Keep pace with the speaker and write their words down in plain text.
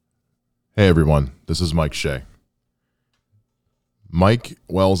Hey everyone, this is Mike Shea. Mike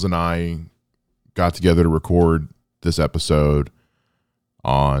Wells and I got together to record this episode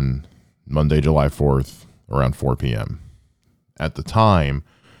on Monday, July 4th, around 4 p.m. At the time,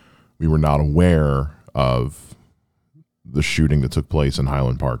 we were not aware of the shooting that took place in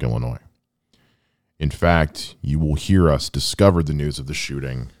Highland Park, Illinois. In fact, you will hear us discover the news of the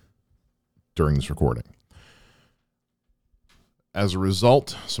shooting during this recording. As a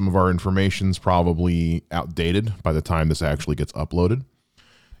result, some of our information's probably outdated by the time this actually gets uploaded.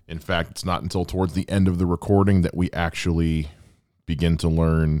 In fact, it's not until towards the end of the recording that we actually begin to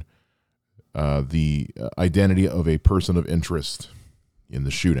learn the identity of a person of interest in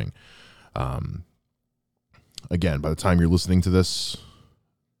the shooting. Again, by the time you're listening to this,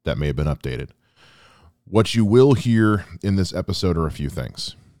 that may have been updated. What you will hear in this episode are a few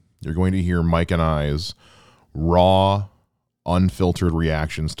things. You're going to hear Mike and I's raw, unfiltered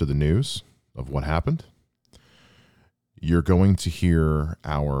reactions to the news of what happened. You're going to hear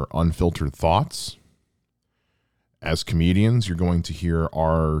our unfiltered thoughts. As comedians, you're going to hear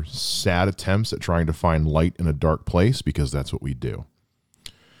our sad attempts at trying to find light in a dark place, because that's what we do.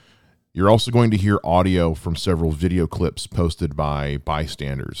 You're also going to hear audio from several video clips posted by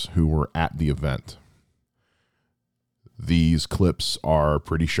bystanders who were at the event. These clips are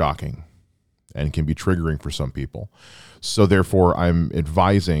pretty shocking and can be triggering for some people. So therefore, I'm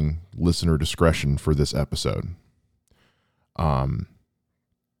advising listener discretion for this episode.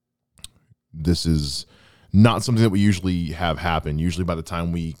 This is not something that we usually have happen. Usually by the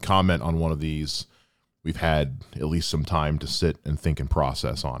time we comment on one of these, we've had at least some time to sit and think and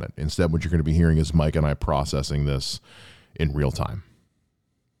process on it. Instead, what you're going to be hearing is Mike and I processing this in real time.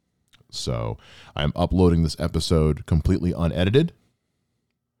 So I'm uploading this episode completely unedited,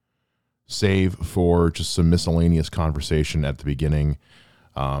 save for just some miscellaneous conversation at the beginning,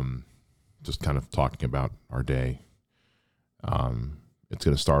 just kind of talking about our day. It's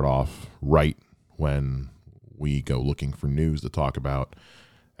going to start off right when we go looking for news to talk about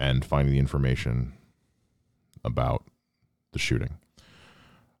and finding the information about the shooting.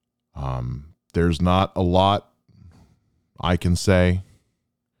 There's not a lot I can say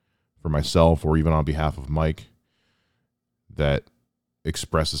for myself or even on behalf of Mike that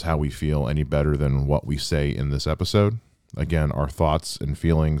expresses how we feel any better than what we say in this episode. Again, our thoughts and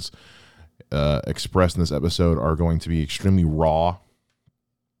feelings expressed in this episode are going to be extremely raw,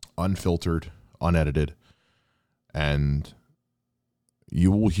 unfiltered, unedited, and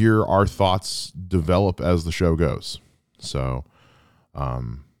you will hear our thoughts develop as the show goes. So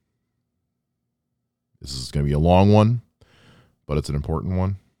this is going to be a long one, but it's an important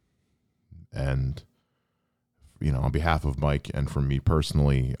one. And on behalf of Mike and from me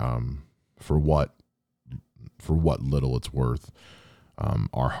personally, for what little it's worth,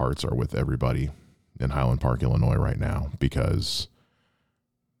 our hearts are with everybody in Highland Park, Illinois right now, because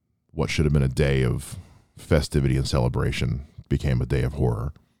what should have been a day of festivity and celebration became a day of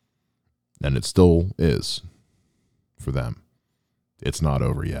horror. And it still is for them. It's not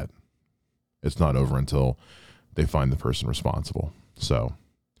over yet. It's not over until they find the person responsible. So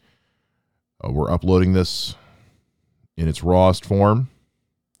we're uploading this in its rawest form.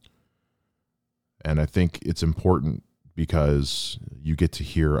 And I think it's important because you get to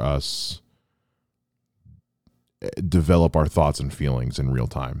hear us develop our thoughts and feelings in real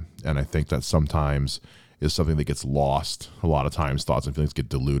time. And I think that sometimes is something that gets lost. A lot of times thoughts and feelings get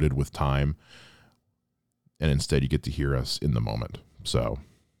diluted with time. And instead you get to hear us in the moment. So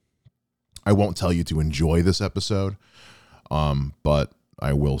I won't tell you to enjoy this episode. But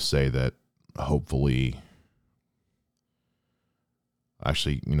I will say that hopefully,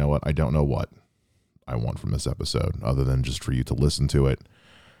 actually, you know what? I don't know what I want from this episode other than just for you to listen to it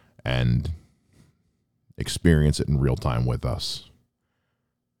and experience it in real time with us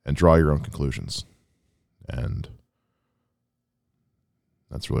and draw your own conclusions. And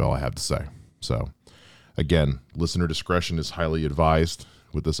that's really all I have to say. So again, listener discretion is highly advised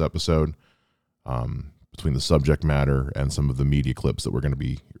with this episode, between the subject matter and some of the media clips that we're going to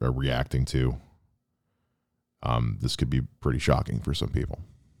be reacting to. This could be pretty shocking for some people.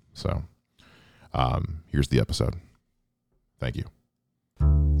 So here's the episode. Thank you.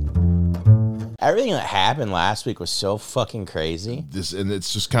 Everything that happened last week was so fucking crazy. And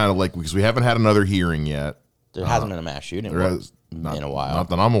it's just kind of like, because we haven't had another hearing yet. There hasn't been a mass shooting in a while. Not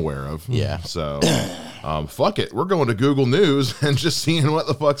that I'm aware of. Yeah. So fuck it. We're going to Google News and just seeing what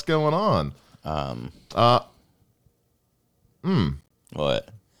the fuck's going on. What?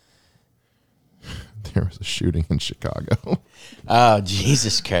 There was a shooting in Chicago. Oh,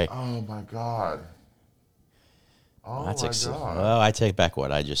 Jesus Christ. Oh, my God. Oh, That's my God. well, I take back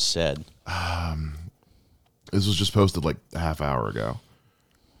what I just said. This was just posted like a half hour ago.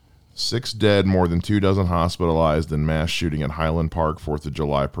 6 dead, more than 24 hospitalized in mass shooting at Highland Park 4th of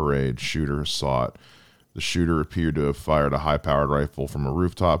July parade. Shooter sought. The shooter appeared to have fired a high-powered rifle from a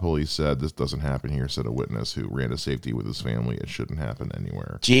rooftop, police said. This doesn't happen here, said a witness who ran to safety with his family. It shouldn't happen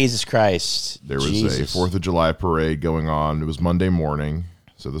anywhere. Jesus Christ. There was a 4th of July parade going on. It was Monday morning,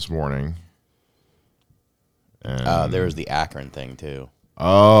 so this morning. And there was the Akron thing, too.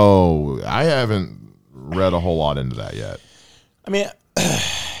 Oh, I haven't read a whole lot into that yet. I mean,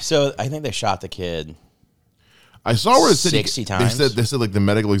 so I think they shot the kid. I saw where it said 60 times. They said like the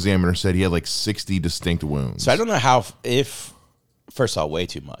medical examiner said he had like 60 distinct wounds. So I don't know how, if, first of all, way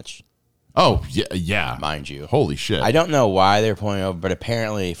too much. Oh, yeah. Mind you. Holy shit. I don't know why they're pulling over, but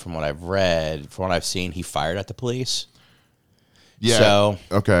apparently from what I've read, from what I've seen, he fired at the police. Yeah. So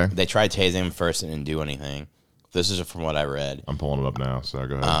okay. They tried tasing him first and didn't do anything. This is from what I read. I'm pulling it up now, so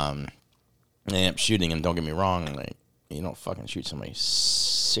go ahead. They ended up shooting him, don't get me wrong. Like, you don't fucking shoot somebody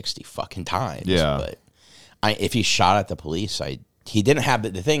 60 fucking times. Yeah. But if he shot at the police, he didn't have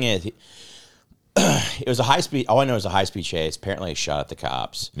the thing is it was a high speed. All I know is a high speed chase. Apparently, he shot at the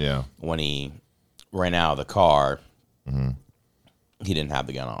cops. Yeah. When he ran out of the car, Mm-hmm. he didn't have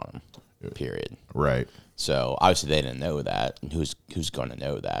the gun on him. Period. Right. So obviously they didn't know that. And who's going to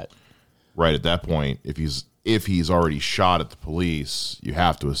know that? Right at that point, if he's already shot at the police, you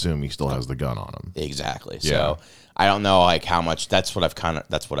have to assume he still has the gun on him. Exactly. Yeah. So I don't know like how much. That's what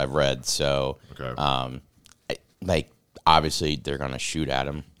I've read. So Okay. like obviously they're going to shoot at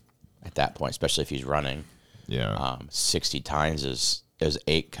him at that point, especially if he's running. Yeah. 60 times is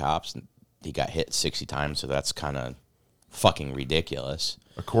 8 cops and he got hit 60 times, so that's kind of fucking ridiculous.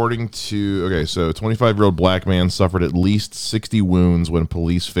 According to, so a 25-year-old black man suffered at least 60 wounds when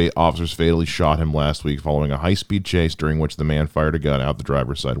police officers fatally shot him last week following a high-speed chase during which the man fired a gun out the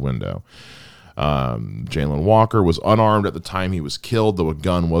driver's side window. Jalen Walker was unarmed at the time he was killed, though a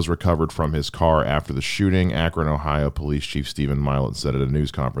gun was recovered from his car after the shooting. Akron, Ohio Police Chief Stephen Milet said at a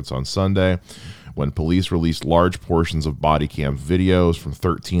news conference on Sunday when police released large portions of body cam videos from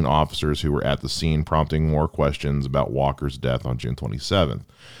 13 officers who were at the scene, prompting more questions about Walker's death on June 27th.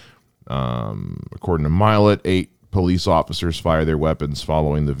 According to Milet, 8 police officers fired their weapons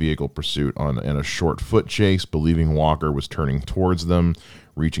following the vehicle pursuit in a short foot chase, believing Walker was turning towards them,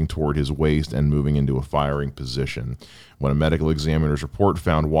 reaching toward his waist and moving into a firing position. When a medical examiner's report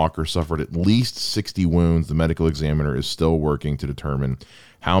found Walker suffered at least 60 wounds, the medical examiner is still working to determine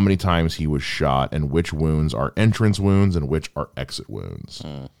how many times he was shot and which wounds are entrance wounds and which are exit wounds.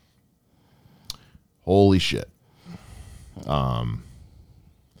 Holy shit. I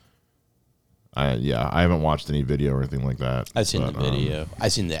haven't watched any video or anything like that. I've seen the video.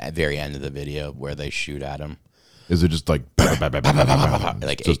 I've seen the very end of the video where they shoot at him. Is it just like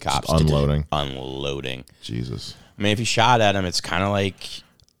like 8 cops unloading? Jesus. I mean, if you shot at him, it's kind of like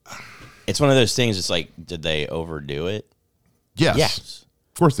it's one of those things. It's like, did they overdo it? Yes.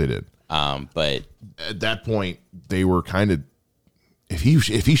 Of course they did. But at that point, they were kind of if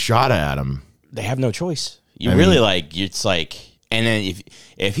he shot at him, they have no choice. It's like, and then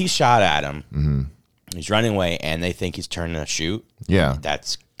if he shot at him, he's running away, and they think he's turning to shoot. Yeah,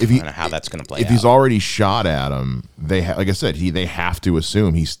 that's kind of how that's going to play. If he's already shot at him, they like I said, they have to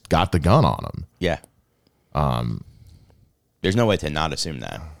assume he's got the gun on him. Yeah. There's no way to not assume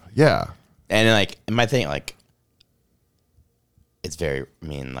that. Yeah. And like my thing, like it's very. I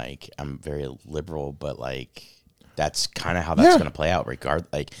mean, like I'm very liberal, but like that's kind of how that's going to play out.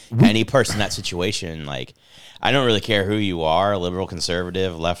 Any person in that situation, like I don't really care who you are, liberal,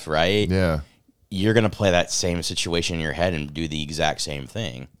 conservative, left, right. Yeah. You're going to play that same situation in your head and do the exact same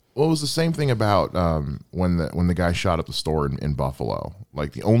thing. Well, it was the same thing about when the guy shot at the store in Buffalo.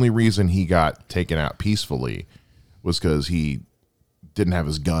 Like the only reason he got taken out peacefully was because he didn't have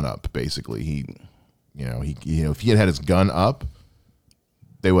his gun up. Basically, if he had his gun up,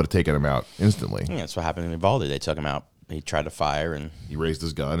 they would have taken him out instantly. Yeah, that's what happened in Uvalde. They took him out. He tried to fire, and he raised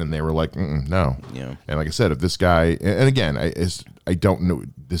his gun, and they were like, "No." Yeah. And like I said, if this guy, and again, I don't know.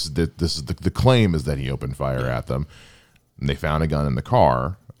 This is the claim is that he opened fire at them, and they found a gun in the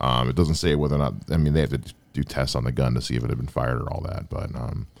car. It doesn't say whether or not. I mean, they have to do tests on the gun to see if it had been fired or all that.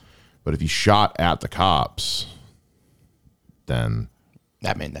 But if he shot at the cops, then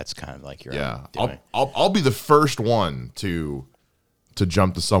that's kind of like your own doing. I'll be the first one to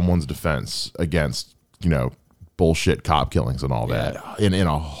jump to someone's defense against bullshit cop killings and all that in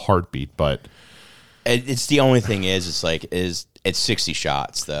a heartbeat. But It's the only thing it's like it's 60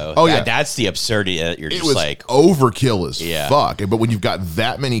 shots though. Oh yeah, that's the absurdity that you're just like overkill as yeah. fuck. But when you've got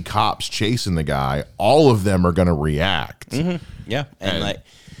that many cops chasing the guy, all of them are going to react. Mm-hmm. Yeah, and like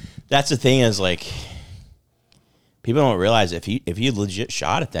that's the thing is like people don't realize if you legit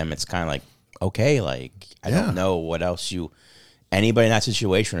shot at them, it's kind of like okay, like I don't know what else anybody in that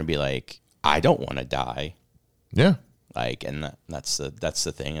situation would be like. I don't want to die. Yeah. Like, and that's the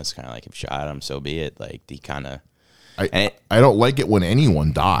thing. It's kind of like if you shot him, so be it. Like the kind of, I don't like it when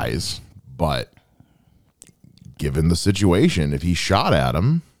anyone dies, but given the situation, if he shot at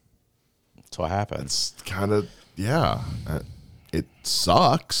him, that's what happens. It's kind of it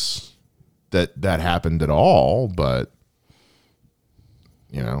sucks that happened at all, but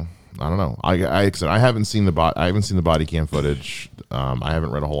you know, I don't know. I said I haven't seen the body cam footage. I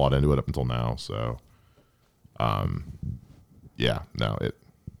haven't read a whole lot into it up until now, so. Yeah, no,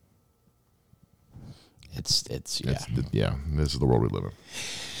 it's yeah, this is the world we live in.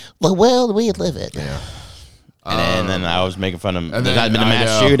 The world we live in. Yeah. And then I was making fun of there's been a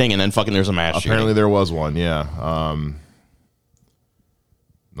mass shooting, and then fucking there's a mass shooting. Apparently there was one, yeah.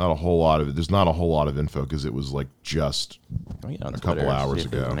 Not a whole lot of it. There's not a whole lot of info because it was like just a couple hours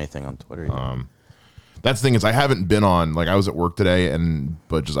ago. Anything on Twitter? That's the thing is I haven't been on, like I was at work today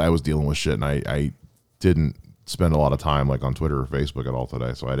but I was dealing with shit and I didn't spend a lot of time like on Twitter or Facebook at all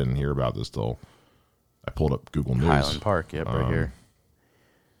today, so I didn't hear about this till I pulled up Google News. Highland Park, yep, right here.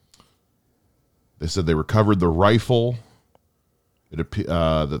 They said they recovered the rifle.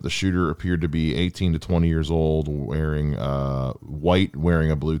 That the shooter appeared to be 18 to 20 years old, wearing white,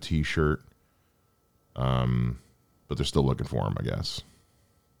 wearing a blue T-shirt. But they're still looking for him, I guess.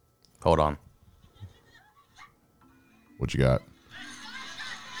 Hold on. What you got?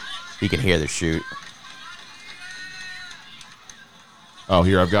 You can hear the shoot. Oh,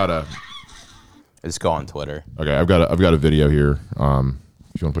 here I've got a. Let's go on Twitter. Okay, I've got a video here. If you want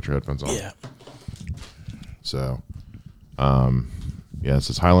to put your headphones on. Yeah. So, yeah, it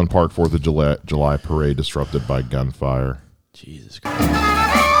says Highland Park 4th of July parade disrupted by gunfire. Jesus Christ.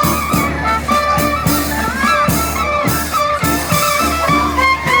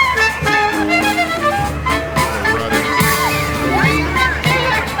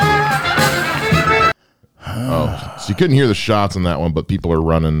 Oh, so you couldn't hear the shots on that one, but people are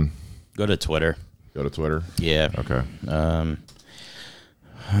running. Go to Twitter. Go to Twitter? Yeah. Okay. Oh,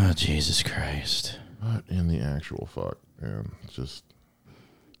 Jesus Christ. What in the actual fuck, man? Just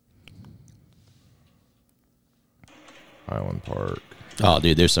Highland Park. Oh,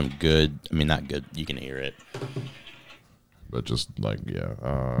 dude, there's some good. I mean, not good. You can hear it. But just like, yeah.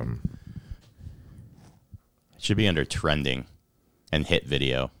 It should be under trending and hit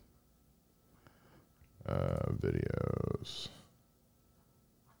video. Videos.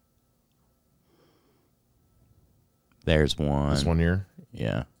 There's one. This one here?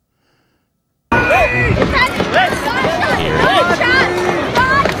 Yeah. Oh,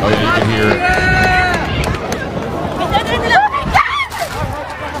 yeah, you can hear it.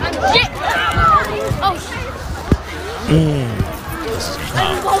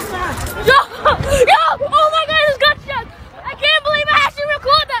 Yo! Oh my God, it's gunshot! I can't believe I actually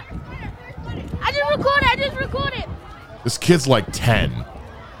recorded that! I just recorded! This kid's like 10.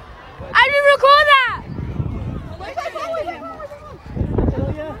 I didn't record that!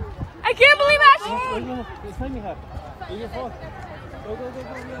 I can't believe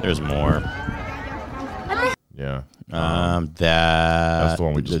There's more. Yeah. That's the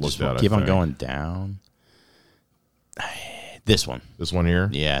one we just looked at. Keep on going down. This one. This one here?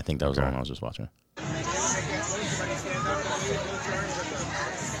 Yeah, I think that was the one I was just watching.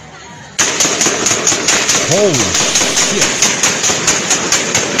 Holy shit.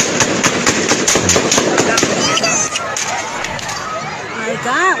 My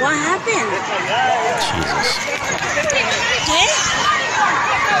God, what happened? Jesus.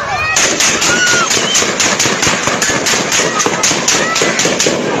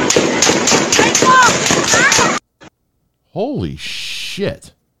 Holy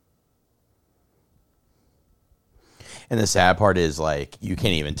shit. And the sad part is, like, you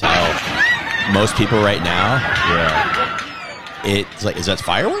can't even tell. Most people right now, it's like, is that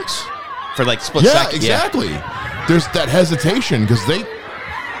fireworks? For like split second. Exactly. There's that hesitation because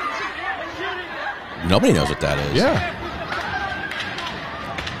nobody knows what that is. Yeah.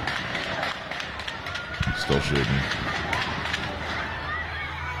 Still shooting.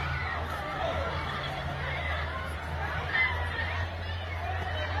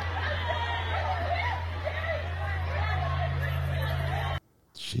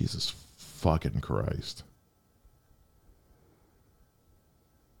 Jesus fucking Christ.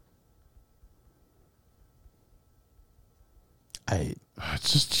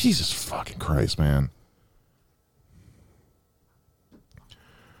 it's just Jesus fucking Christ, man.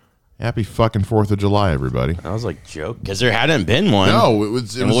 Happy fucking 4th of July, everybody. I was like, joke, because there hadn't been one. No,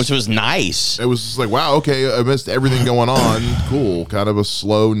 which was nice. It was just like, wow, okay, I missed everything going on. Cool. Kind of a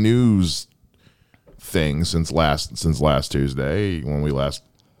slow news thing since last Tuesday when we last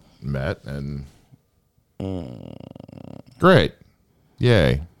met, and great.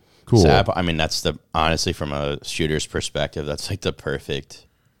 Yay. Cool. I mean, that's honestly, from a shooter's perspective, that's like the perfect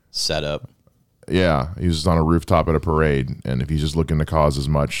setup. Yeah, he was on a rooftop at a parade, and if he's just looking to cause as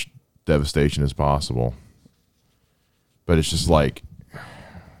much devastation as possible. But it's just like,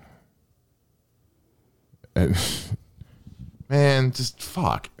 man, just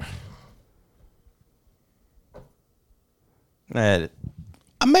fuck.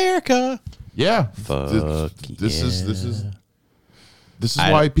 America. Yeah. Fuck this is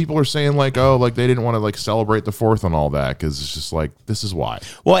why people are saying like, oh, like they didn't want to like celebrate the 4th and all that, because it's just like, this is why.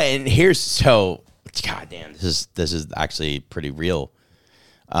 Well, and goddamn, this is actually pretty real.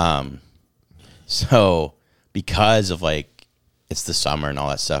 So because of like it's the summer and all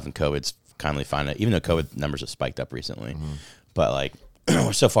that stuff, and COVID's kindly fine, even though COVID numbers have spiked up recently, but like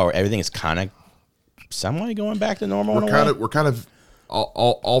so far everything is kind of somewhat going back to normal. We're kind of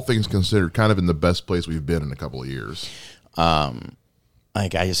all things considered, kind of in the best place we've been in a couple of years.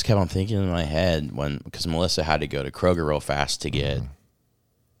 Like I just kept on thinking in my head because Melissa had to go to Kroger real fast to get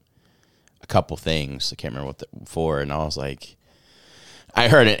a couple things. I can't remember what for, and I was like, I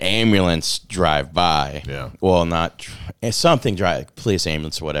heard an ambulance drive by. Yeah. Well, something drive, police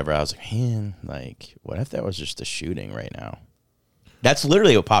ambulance or whatever. I was like, man, like, what if that was just a shooting right now? That's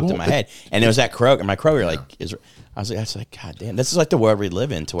literally what popped in my head, and it was at Kroger. My Kroger, I was like, that's like, God damn, this is like the world we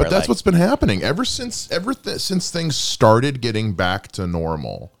live in. But that's what's been happening ever since things started getting back to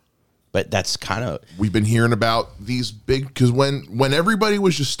normal. But that's kind of, we've been hearing about these big, because when everybody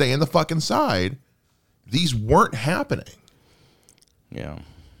was just staying the fuck inside, these weren't happening. Yeah.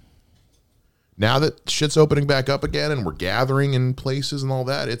 Now that shit's opening back up again and we're gathering in places and all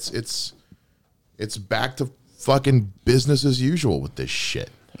that, it's back to fucking business as usual with this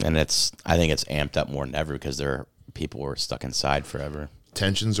shit. And I think it's amped up more than ever because people were stuck inside forever.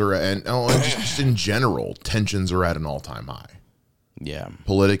 Tensions are, just in general, tensions are at an all-time high. Yeah.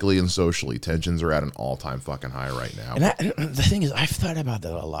 Politically and socially, tensions are at an all-time fucking high right now. And the thing is, I've thought about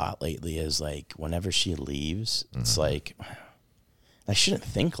that a lot lately, is like, whenever she leaves, it's like, I shouldn't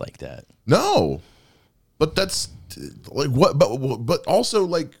think like that. No. But that's, like, what, but also,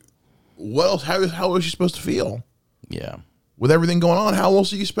 like, what else, how is she supposed to feel? Yeah. With everything going on, how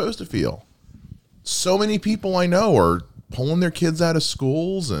else are you supposed to feel? So many people I know are pulling their kids out of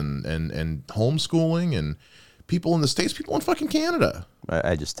schools and homeschooling, and people in the States, people in fucking Canada.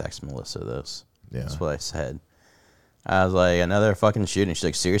 I just texted Melissa this. Yeah. That's what I said. I was like, another fucking shooting. She's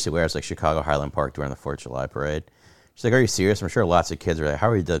like, seriously, where? I was like, Chicago, Highland Park during the 4th of July parade. She's like, are you serious? I'm sure lots of kids are like, how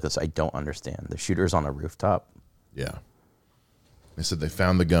are you doing this? I don't understand. The shooter's on a rooftop. Yeah. They said they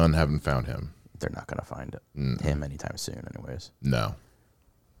found the gun, haven't found him. They're not going to find him anytime soon anyways. No.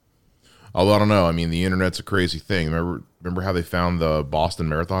 Although, I don't know. I mean, the internet's a crazy thing. Remember how they found the Boston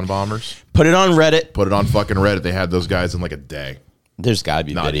Marathon bombers? Put it on Reddit. Put it on fucking Reddit. They had those guys in like a day. There's got to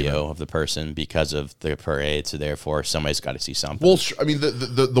be video of the person because of the parade, so therefore somebody's got to see something. Well, I mean,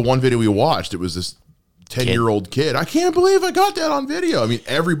 the one video we watched, it was this 10-year-old kid. I can't believe I got that on video. I mean,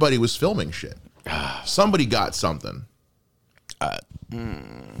 everybody was filming shit. Somebody got something.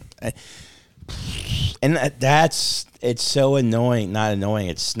 And it's so annoying. Not annoying.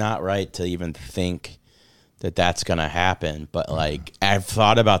 It's not right to even think that that's going to happen. But, like, I've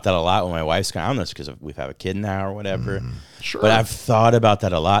thought about that a lot when my wife's gone. I don't know, it's because we have a kid now or whatever. Sure. But I've thought about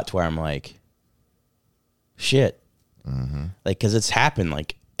that a lot to where I'm like, shit. Like, because it's happened,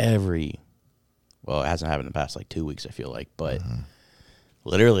 like, well, it hasn't happened in the past, like, 2 weeks, I feel like. But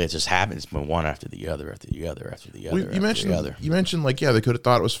literally, it just happens. It's been one after the other, after the other, after the other, You mentioned, like, yeah, they could have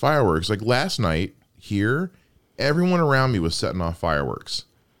thought it was fireworks. Like, last night here, everyone around me was setting off fireworks.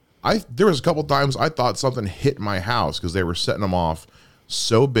 There was a couple times I thought something hit my house because they were setting them off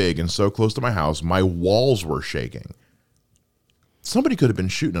so big and so close to my house, my walls were shaking. Somebody could have been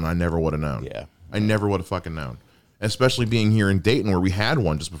shooting and I never would have known. Yeah. I never would have fucking known. Especially being here in Dayton where we had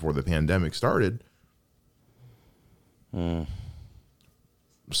one just before the pandemic started.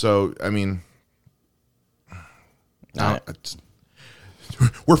 So, I mean,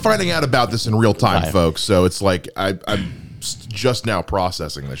 we're finding out about this in real time, folks. So it's like I'm just now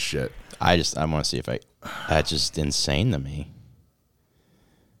processing this shit. I want to see if that's just insane to me.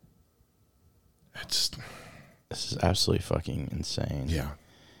 This is absolutely fucking insane. Yeah.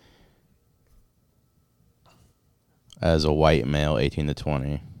 as a white male, 18 to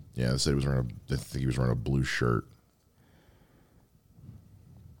 20. Yeah, they said I think he was wearing a blue shirt.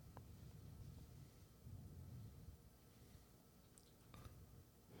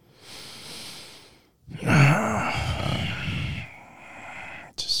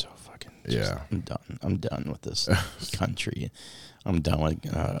 Just so fucking. Yeah. I'm done. I'm done with this country. I'm done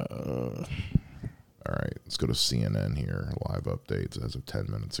with. All right, let's go to CNN here. Live updates as of 10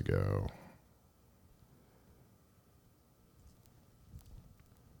 minutes ago.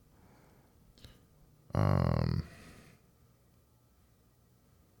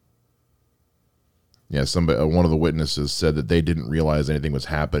 Yeah, one of the witnesses said that they didn't realize anything was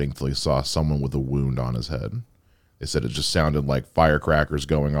happening until he saw someone with a wound on his head. They said it just sounded like firecrackers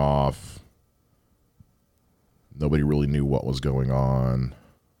going off. Nobody really knew what was going on.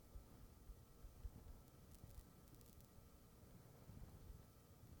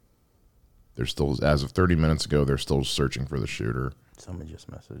 They're still, as of 30 minutes ago, they're still searching for the shooter. Somebody just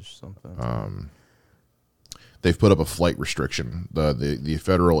messaged something. They've put up a flight restriction. The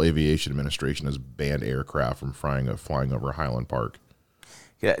Federal Aviation Administration has banned aircraft from flying over Highland Park.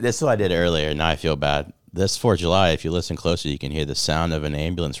 Yeah, this is what I did earlier. Now I feel bad. This 4th of July, if you listen closer, you can hear the sound of an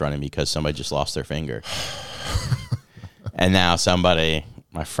ambulance running because somebody just lost their finger. And now somebody,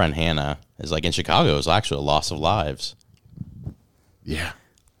 my friend Hannah, is like, in Chicago, it was actually a loss of lives. Yeah.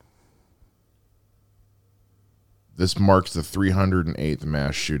 This marks the 308th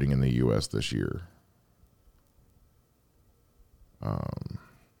mass shooting in the U.S. this year.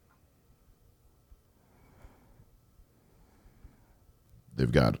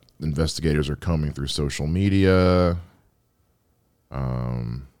 They've got investigators are combing through social media.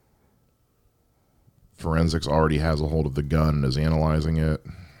 Forensics already has a hold of the gun and is analyzing it.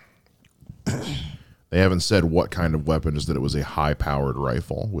 They haven't said what kind of weapon, just that it was a high-powered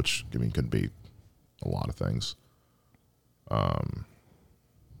rifle, which, I mean, could be a lot of things.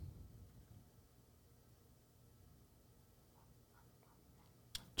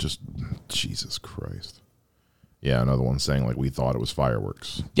 Just Jesus Christ. Yeah, another one saying like we thought it was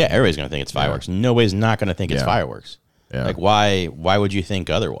fireworks. Yeah, everybody's gonna think it's fireworks. Yeah. Nobody's not gonna think it's fireworks. Yeah. Like why would you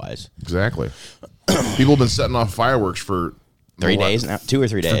think otherwise? Exactly. People have been setting off fireworks for 3 days now, 2 or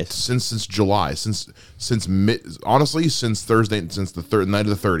 3 days since July, since Thursday, since the night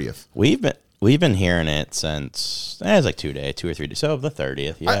of the 30th. We've been hearing it since it's like 2 or 3 days. So the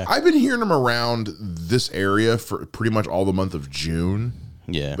 30th. Yeah, I've been hearing them around this area for pretty much all the month of June.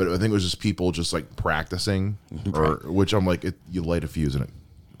 Yeah, but I think it was just people just like practicing, which I'm like, you light a fuse and it,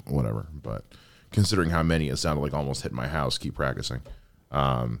 whatever. But considering how many, it sounded like almost hit my house. Keep practicing.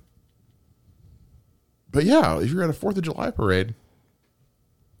 But yeah, if you're at a 4th of July parade,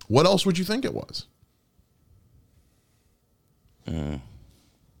 what else would you think it was? And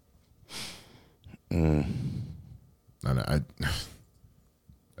I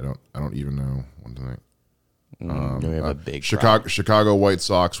don't even know what to think. We have a big Chicago White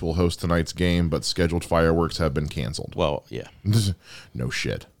Sox will host tonight's game, but scheduled fireworks have been canceled. Well, yeah. No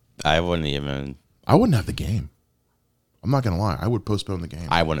shit. I wouldn't have the game. I'm not going to lie. I would postpone the game.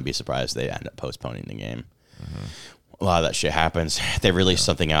 I wouldn't be surprised if they end up postponing the game. Mm-hmm. A lot of that shit happens. They release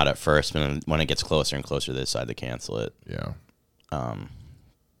something out at first, and when it gets closer and closer, they decide to cancel it. Yeah.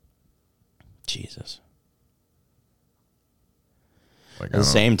 Jesus. Like, at the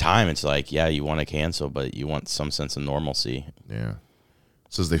same time, it's like, yeah, you want to cancel, but you want some sense of normalcy. Yeah. It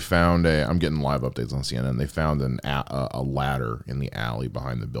says they found I'm getting live updates on CNN. They found a ladder in the alley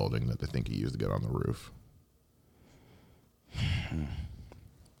behind the building that they think he used to get on the roof. It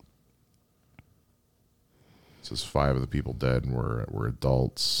says 5 of the people dead were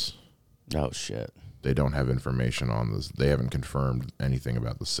adults. Oh, shit. They don't have information on this. They haven't confirmed anything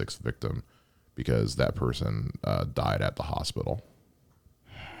about the 6th victim because that person died at the hospital.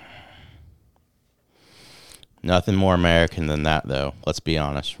 Nothing more American than that, though. Let's be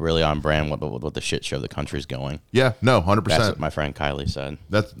honest. Really on brand what the shit show the country's going. Yeah, no, 100%. That's what my friend Kylie said.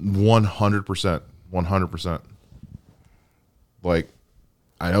 That's 100%. 100%. Like,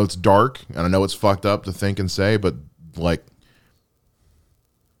 I know it's dark, and I know it's fucked up to think and say, but, like,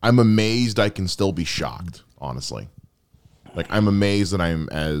 I'm amazed I can still be shocked, honestly. Like, I'm amazed that I'm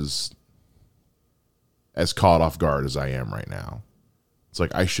as caught off guard as I am right now. It's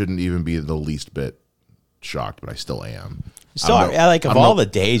like, I shouldn't even be the least bit shocked, but I still am. So, like, of all the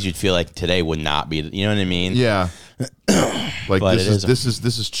days, you'd feel like today would not be, you know what I mean? Yeah. Like, this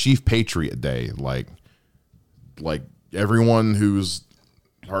is Chief Patriot Day. Like everyone who's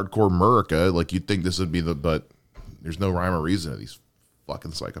hardcore America, like, you'd think this would be but there's no rhyme or reason to these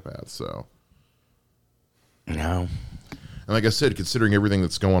fucking psychopaths, so. No. And like I said, considering everything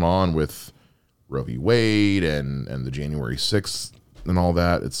that's going on with Roe v. Wade and the January 6th and all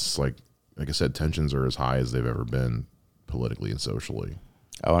that. It's like I said, tensions are as high as they've ever been politically and socially.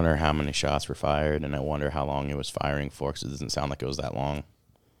 I wonder how many shots were fired, and I wonder how long it was firing for, because it doesn't sound like it was that long.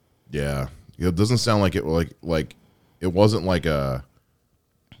 Yeah, it doesn't sound like it like it wasn't like a,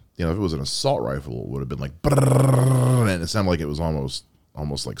 if it was an assault rifle, it would have been like, and it sounded like it was almost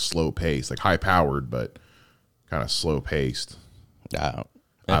like slow paced, like high powered, but kind of slow paced. I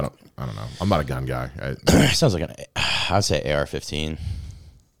don't know. I'm not a gun guy. It sounds like I'd say AR-15.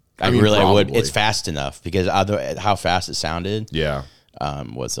 I mean, really probably. would. It's fast enough because how fast it sounded. Yeah.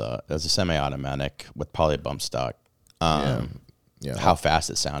 Was a semi-automatic with probably a bump stock. Yeah. How fast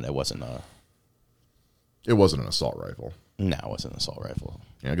it sounded. It wasn't an assault rifle. No, it wasn't an assault rifle.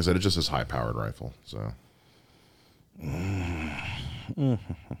 Yeah, like I said, it's just this high powered rifle. So.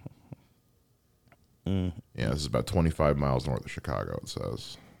 Yeah, this is about 25 miles north of Chicago, it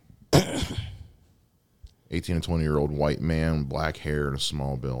says. 18 and 20-year-old white man, black hair, and a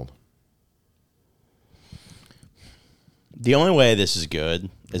small build. The only way this is good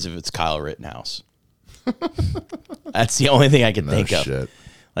is if it's Kyle Rittenhouse. That's the only thing I can think of.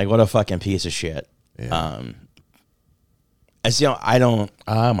 Like, what a fucking piece of shit. Yeah. I don't,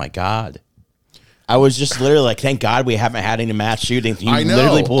 oh my God. I was just literally like, thank God we haven't had any mass shootings. You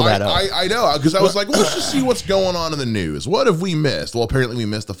literally pulled that up. I know, because I was like, well, let's just see what's going on in the news. What have we missed? Well, apparently we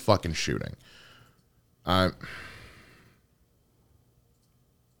missed a fucking shooting. And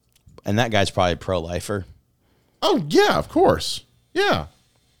that guy's probably pro-lifer. Oh, yeah, of course. Yeah.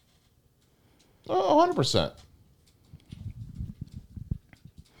 100%.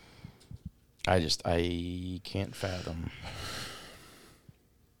 I can't fathom.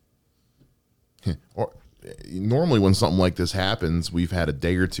 Or normally when something like this happens, we've had a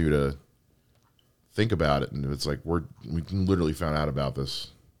day or two to think about it, and it's like we literally found out about this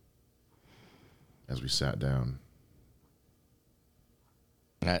as we sat down.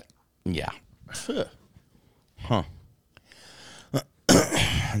 Yeah. Huh.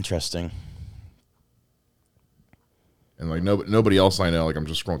 Interesting. And like nobody else I know, like I'm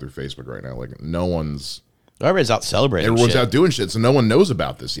just scrolling through Facebook right now, like Everybody's out celebrating. Everyone's out doing shit, so no one knows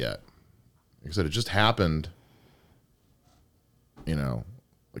about this yet. Like I said, it just happened,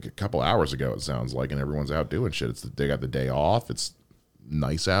 like a couple hours ago, it sounds like, and everyone's out doing shit. They got the day off. It's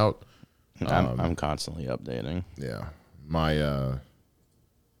nice out. I'm constantly updating. Yeah. My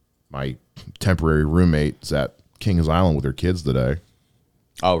temporary roommate's at Kings Island with her kids today.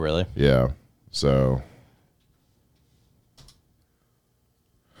 Oh, really? Yeah. So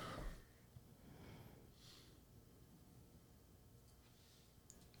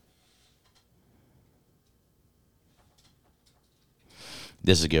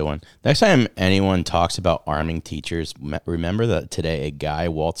this is a good one. Next time anyone talks about arming teachers, remember that today a guy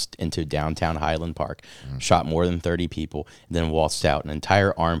waltzed into downtown Highland Park, shot more than 30 people, and then waltzed out. An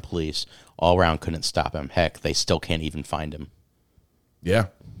entire armed police all around couldn't stop him. Heck, they still can't even find him. Yeah.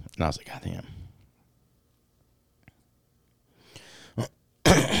 And I was like, God damn.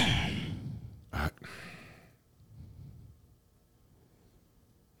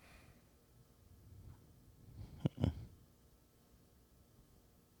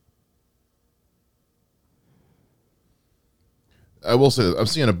 I will say this. I'm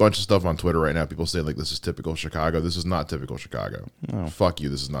seeing a bunch of stuff on Twitter right now. People say like this is typical Chicago. This is not typical Chicago. No. Fuck you.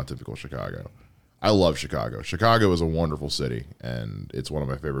 This is not typical Chicago. I love Chicago. Chicago is a wonderful city, and it's one of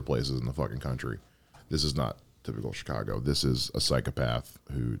my favorite places in the fucking country. This is not typical Chicago. This is a psychopath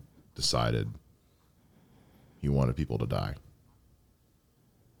who decided he wanted people to die.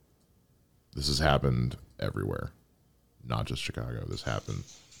 This has happened everywhere, not just Chicago. This happened.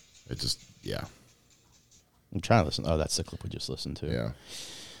 It just, yeah. I'm trying to listen. Oh, that's the clip we just listened to. Yeah.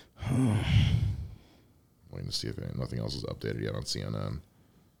 Waiting to see if nothing else is updated yet on CNN.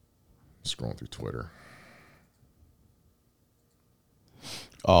 Scrolling through Twitter.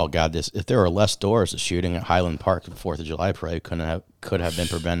 Oh God! If there were less doors, the shooting at Highland Park at the 4th of July parade could have been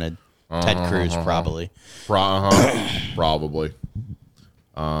prevented. Ted Cruz probably. Probably.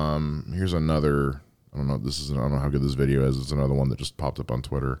 Here's another. I don't know how good this video is. It's another one that just popped up on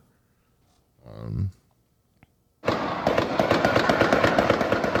Twitter.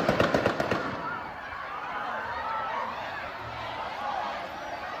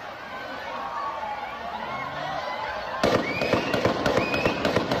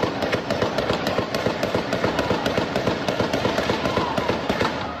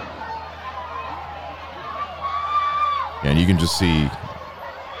 And you can just see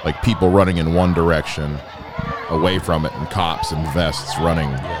like people running in one direction away from it, and cops in vests running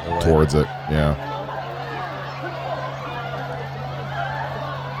towards it. Yeah.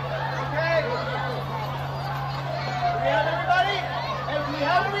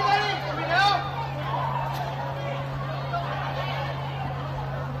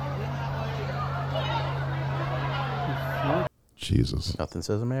 Jesus. Nothing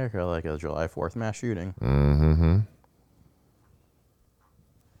says America like a July 4th mass shooting. Mm-hmm.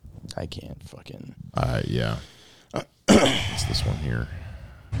 I can't fucking... Yeah. It's this one here.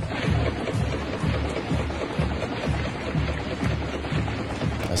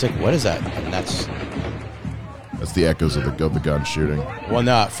 I was like, what is that? And that's the echoes of the gun shooting. Well,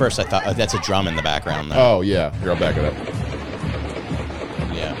 no, at first I thought that's a drum in the background, though. Oh, yeah. Here, I'll back it up.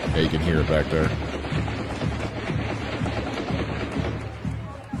 Yeah. Yeah, you can hear it back there.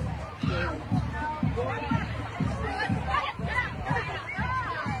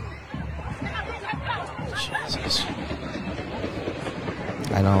 Jesus.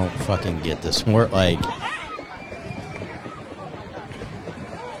 I don't fucking get this. More like...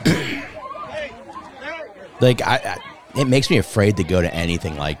 it makes me afraid to go to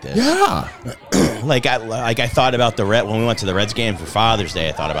anything like this. Yeah. I thought about when we went to the Reds game for Father's Day.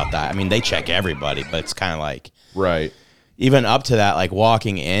 I thought about that. I mean, they check everybody, but it's kind of like right. Even up to that, like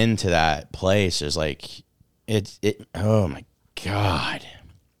walking into that place is like it. Oh my God.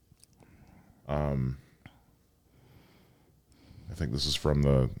 I think this is from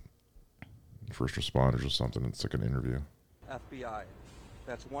the first responders or something. It's like an interview. FBI.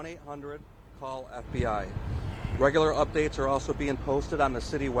 That's 1-800-CALL-FBI. Regular updates are also being posted on the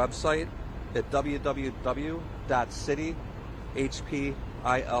city website at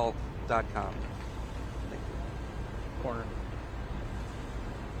www.cityhpil.com. Thank you. Corner.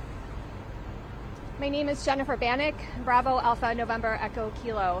 My name is Jennifer Bannock, Bravo Alpha November Echo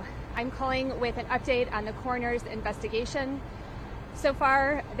Kilo. I'm calling with an update on the coroner's investigation. So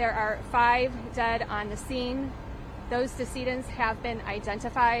far, there are 5 dead on the scene. Those decedents have been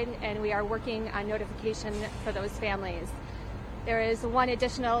identified, and we are working on notification for those families. There is 1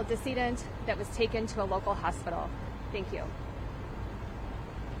 additional decedent that was taken to a local hospital. Thank you.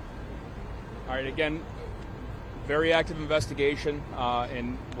 All right, again, very active investigation,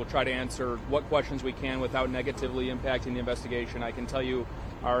 and we'll try to answer what questions we can without negatively impacting the investigation. I can tell you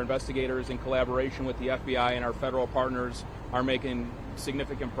our investigators, in collaboration with the FBI and our federal partners, are making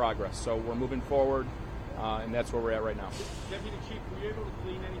significant progress. So we're moving forward. And that's where we're at right now. Deputy Chief, were you able to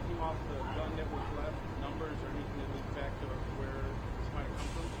glean anything off the gun that was left, numbers or anything that leads back to where this might have come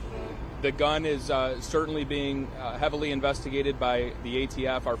from? The gun is certainly being heavily investigated by the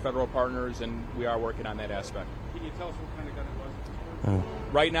ATF, our federal partners, and we are working on that aspect. Can you tell us what kind of gun it was at this point?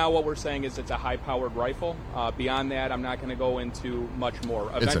 Right now, what we're saying is it's a high-powered rifle. Beyond that, I'm not going to go into much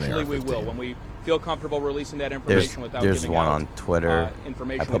more. Eventually, we will. When we feel comfortable releasing that information without there's giving one out on Twitter.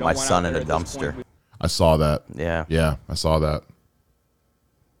 Information I put my son in a dumpster. I saw that. Yeah. Yeah, I saw that.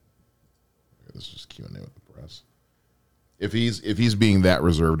 This is just Q&A with the press. If he's being that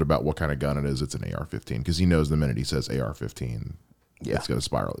reserved about what kind of gun it is, it's an AR-15 because he knows the minute he says AR-15, it's going to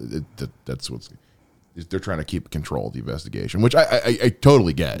spiral. That's what's. They're trying to keep control of the investigation, which I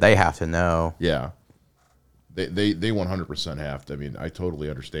totally get. They have to know. Yeah. They 100% have to. I mean, I totally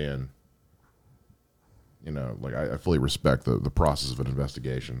understand. You know, like I fully respect the process of an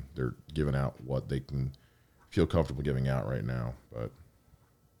investigation. They're giving out what they can feel comfortable giving out right now, but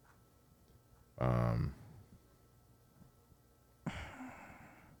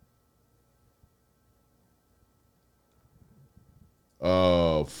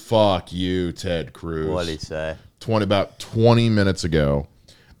oh, fuck you, Ted Cruz. What'd he say? About 20 minutes ago.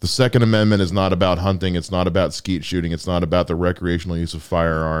 The Second Amendment is not about hunting. It's not about skeet shooting. It's not about the recreational use of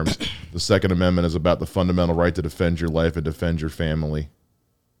firearms. The Second Amendment is about the fundamental right to defend your life and defend your family.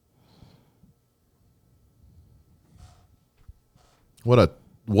 What a,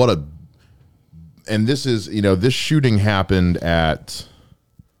 and this is, this shooting happened at,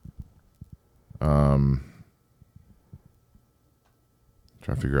 trying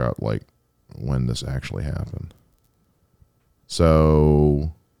to figure out like when this actually happened.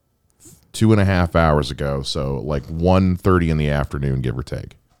 So 2.5 hours ago, so like 1:30 in the afternoon, give or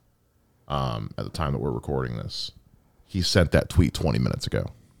take, at the time that we're recording this. He sent that tweet 20 minutes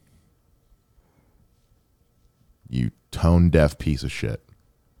ago. You tone-deaf piece of shit.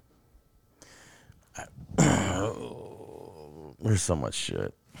 There's so much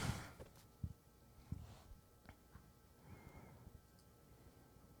shit.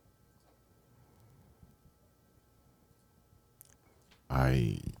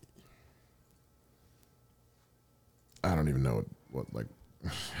 I don't even know what like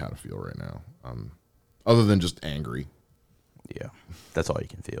how to feel right now. Other than just angry. Yeah, that's all you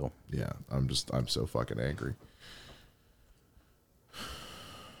can feel. Yeah, I'm so fucking angry.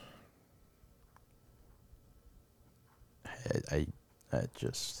 I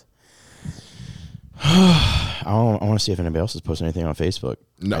just I want to see if anybody else has posted anything on Facebook.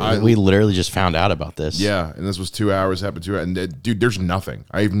 No, We literally just found out about this. Yeah, and this was 2 hours, happened 2 hours. And dude, there's nothing.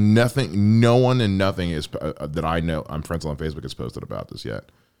 I have nothing. No one and nothing is that I know. I'm friends on Facebook has posted about this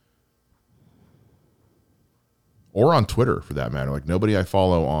yet, or on Twitter for that matter. Like nobody I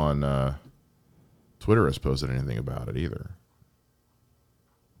follow on Twitter has posted anything about it either.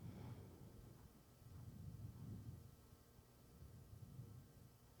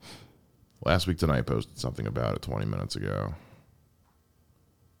 Last week tonight, I posted something about it 20 minutes ago.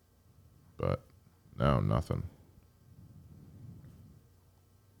 But no, nothing.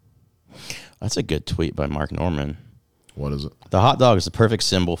 That's a good tweet by Mark Norman. What is it? The hot dog is the perfect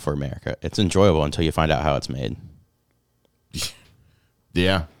symbol for America. It's enjoyable until you find out how it's made.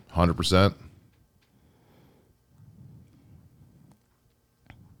 Yeah, 100%.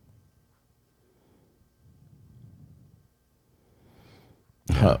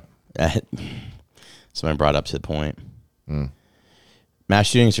 Yeah. Someone brought up to the point. Mass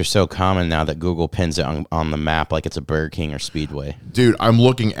shootings are so common now that Google pins it on the map like it's a Burger King or Speedway. Dude, I'm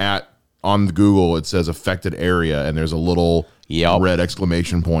looking at on the Google, it says affected area, and there's a little red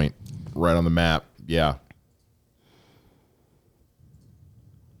exclamation point right on the map. Yeah.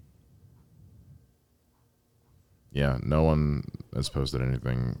 Yeah, no one has posted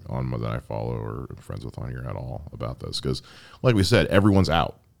anything on that I follow or friends with on here at all about this. Because, like we said, everyone's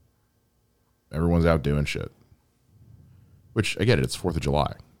out. Everyone's out doing shit. Which, I get it, it's 4th of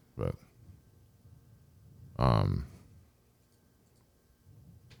July. But,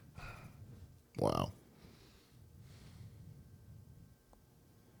 wow.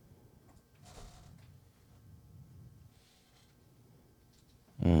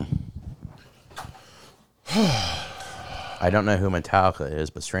 I don't know who Metallica is,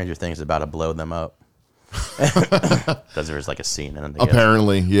 but Stranger Things is about to blow them up. Because there's like a scene in it.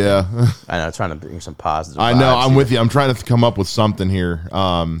 Apparently, yeah. I know, trying to bring some positive I know, vibes I'm here. with you. I'm trying to come up with something here.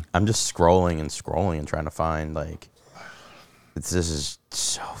 I'm just scrolling and trying to find, like, this is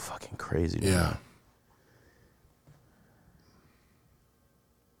so fucking crazy. To Yeah. me.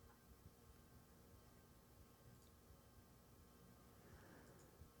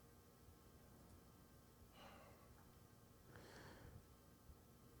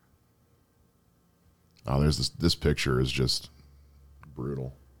 Oh, there's this picture is just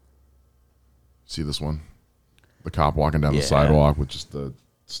brutal. See this one? The cop walking down the sidewalk with just the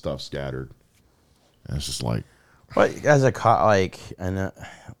stuff scattered. And it's just like, But as a cop, like, and it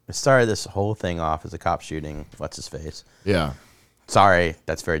started this whole thing off as a cop shooting. What's his face? yeah. Sorry,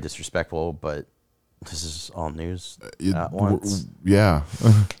 that's very disrespectful, but this is all news at once. Yeah.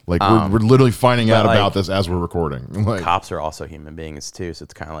 Like we're literally finding out like, about this as we're recording. Like, Cops are also human beings too, so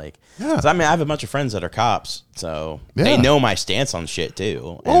it's kind of like, Yeah. 'cause I mean, I have a bunch of friends that are cops, so Yeah. they know my stance on shit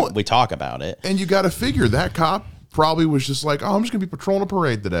too, and Well, we talk about it. and you got to figure that cop probably was just like, oh, I'm just going to be patrolling a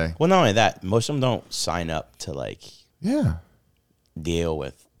parade today. Well, not only that, most of them don't sign up to like Yeah. deal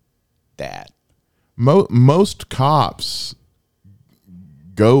with that. Most cops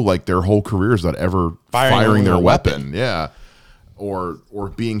go like their whole careers without ever firing their weapon. Yeah. Or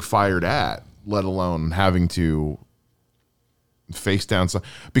being fired at, let alone having to face down some,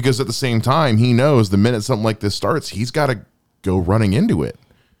 because at the same time he knows the minute something like this starts, he's got to go running into it.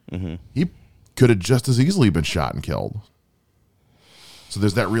 He could have just as easily been shot and killed. So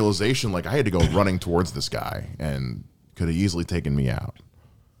there's that realization, like, I had to go running towards this guy and could have easily taken me out.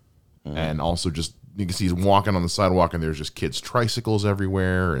 And also just, you can see he's walking on the sidewalk and there's just kids' tricycles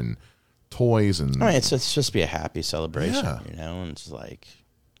everywhere and toys. And I mean, it's supposed to be a happy celebration, Yeah. you know, and it's like,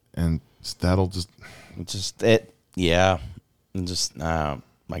 and that'll just, yeah. And just,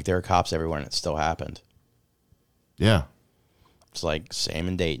 like, there are cops everywhere and it still happened. yeah. It's like, same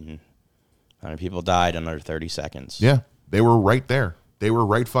in Dayton. How many people died in under 30 seconds? Yeah. They were right there. They were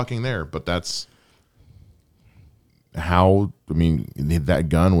right fucking there. But that's how, I mean, that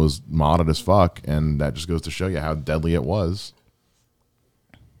gun was modded as fuck. And that just goes to show you how deadly it was.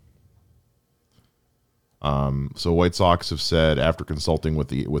 So White Sox have said, after consulting with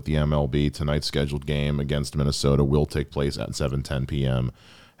the MLB, tonight's scheduled game against Minnesota will take place at 7:10 p.m.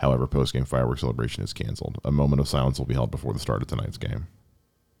 However, post-game fireworks celebration is canceled. A moment of silence will be held before the start of tonight's game.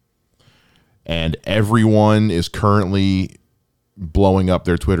 And everyone is currently blowing up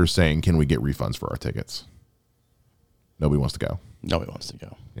their Twitter saying, can we get refunds for our tickets? Nobody wants to go. Nobody wants to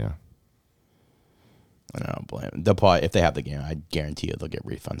go. Yeah. I don't blame them. They'll probably, if they have the game, I guarantee you they'll get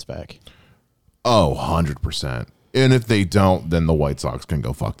refunds back. Oh, 100%. And if they don't, then the White Sox can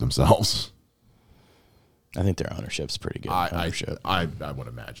go fuck themselves. I think their ownership's pretty good. I would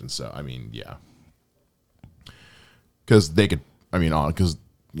imagine so. I mean, yeah. Because they could, I mean, because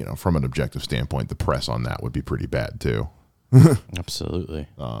from an objective standpoint, the press on that would be pretty bad too. Absolutely.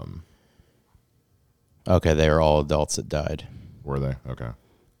 Okay, they were all adults that died. Were they? Okay.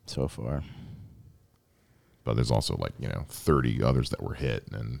 So far. But there's also 30 others that were hit,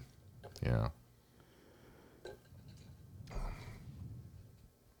 and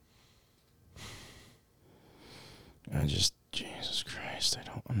Jesus Christ, I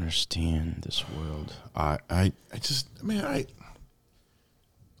don't understand this world.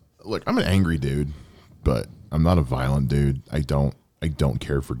 Look, I'm an angry dude, but I'm not a violent dude. I don't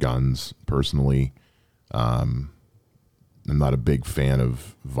care for guns personally. I'm not a big fan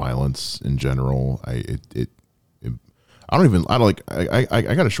of violence in general. I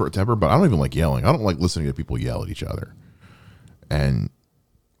got a short temper, but I don't even like yelling. I don't like listening to people yell at each other. And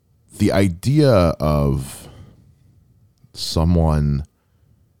the idea of someone,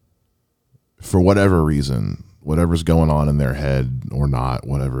 for whatever reason, whatever's going on in their head or not,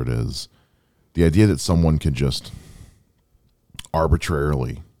 whatever it is, the idea that someone could just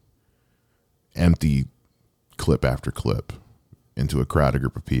arbitrarily empty clip after clip into a crowded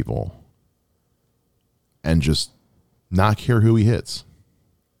group of people and just not care who he hits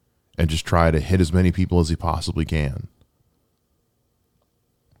and just try to hit as many people as he possibly can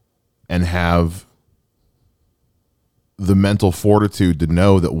and have the mental fortitude to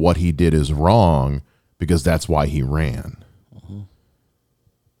know that what he did is wrong because that's why he ran.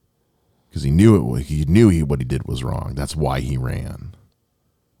 Because he knew what he did was wrong. That's why he ran.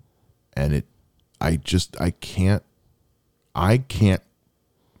 And I can't.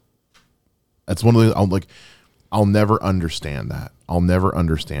 That's one of the, I'll never understand that. I'll never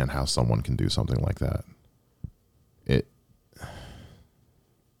understand how someone can do something like that.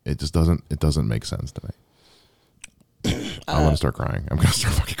 It just doesn't make sense to me. I want to start crying. I'm going to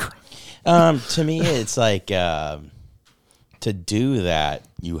start fucking crying. To me, it's like, to do that,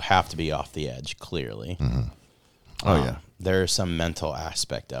 you have to be off the edge, clearly. Mm-hmm. Oh, yeah. There's some mental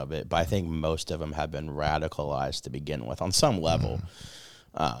aspect of it, but I think most of them have been radicalized to begin with on some level.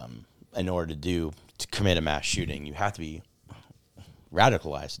 In order to commit a mass shooting, you have to be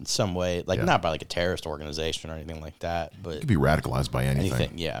radicalized in some way, not by a terrorist organization or anything like that, but you could be radicalized by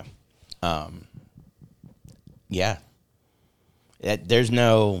anything. Yeah. Yeah. There's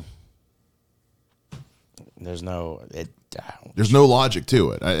no logic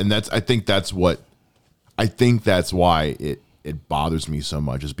to it, and I think that's why it bothers me so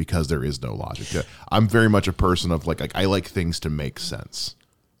much, is because there is no logic to it. I'm very much a person of I like things to make sense,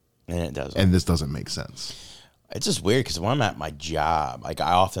 and it doesn't. And this doesn't make sense. It's just weird because when I'm at my job, I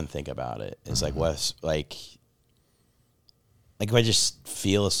often think about it. It's what's if I just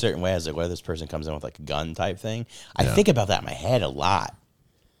feel a certain way, as what if this person comes in with a gun type thing, I think about that in my head a lot.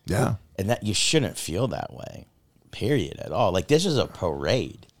 Yeah. And that you shouldn't feel that way, period, at all. This is a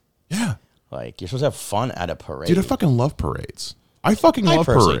parade. Yeah. You're supposed to have fun at a parade. Dude, I fucking love parades. I fucking love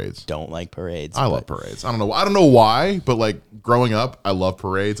parades. Don't like parades. I love parades. I don't know why, but growing up, I love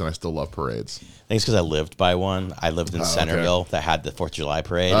parades, and I still love parades. I think it's because I lived by one. I lived in Centerville that had the 4th of July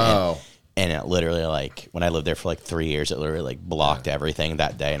parade. Oh. And it literally, when I lived there for 3 years, it literally blocked everything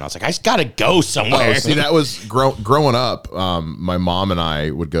that day. And I was like, I just got to go somewhere. Oh, see, that was growing up. My mom and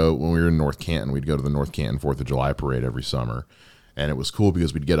I would go, when we were in North Canton, we'd go to the North Canton 4th of July parade every summer. And it was cool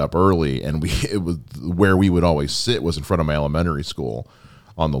because we'd get up early, and it was where we would always sit was in front of my elementary school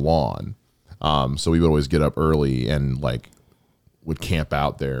on the lawn. So we would always get up early and would camp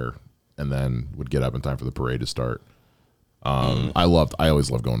out there, and then would get up in time for the parade to start. I always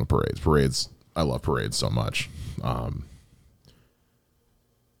loved going to parades. I love parades so much. But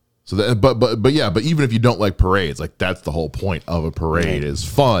even if you don't like parades, that's the whole point of a parade is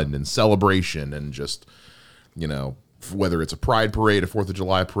fun and celebration, and just, whether it's a pride parade, a 4th of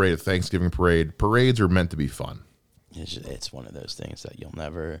July parade, a Thanksgiving parade, parades are meant to be fun. It's one of those things that you'll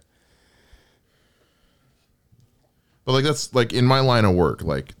never. But that's in my line of work.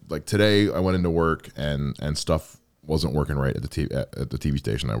 Like today, I went into work and stuff wasn't working right at the TV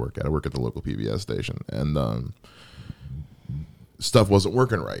station I work at. I work at the local PBS station, and stuff wasn't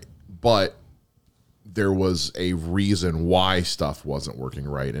working right. But there was a reason why stuff wasn't working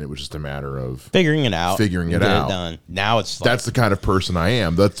right, and it was just a matter of figuring it out. Get it done. Now it's that's the kind of person I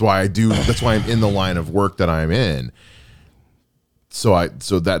am. That's why I'm in the line of work that I'm in. So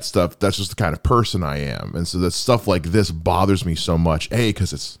that stuff, that's just the kind of person I am. And so that stuff like this bothers me so much, A,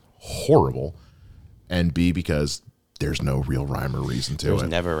 because it's horrible, and B, because there's no real rhyme or reason to it. There's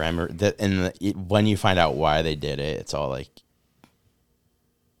never rhyme or when you find out why they did it, it's all it's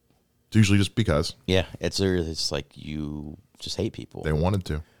usually just because. Yeah, it's you just hate people. They wanted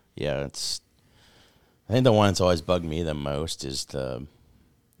to. Yeah, I think the one that's always bugged me the most is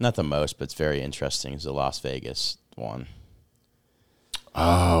Not the most, but it's very interesting. Is the Las Vegas one.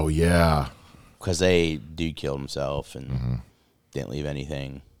 Oh yeah, because they dude killed himself and didn't leave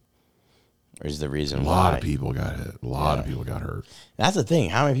anything. Or is the reason a why lot of people got hit. A lot of people got hurt. That's the thing.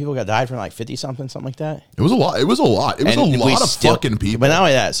 How many people died from like 50 something like that? It was a lot. It was a lot. It was a lot of fucking people. But not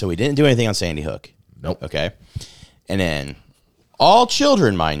only that, so we didn't do anything on Sandy Hook. Nope. Okay. And then all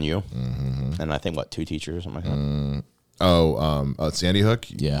children, mind you, and I think what 2 teachers or something like that. Sandy Hook.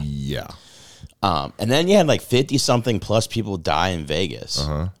 Yeah. Yeah. And then you had like 50 something plus people die in Vegas,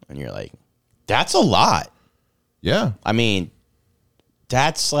 and you're like, that's a lot. Yeah. I mean,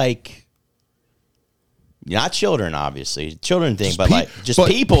 that's like. Not children, obviously. Children thing, but like just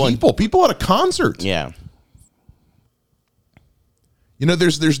people. People at a concert. Yeah. You know,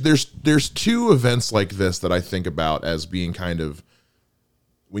 there's 2 events like this that I think about as being kind of,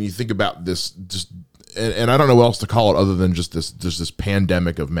 when you think about this, just and I don't know what else to call it other than just this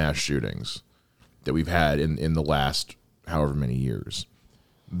pandemic of mass shootings that we've had in the last however many years.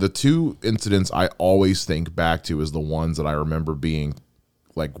 The 2 incidents I always think back to is the ones that I remember being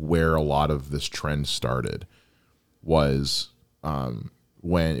like where a lot of this trend started was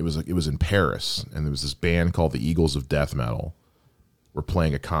when it was in Paris, and there was this band called the Eagles of Death Metal were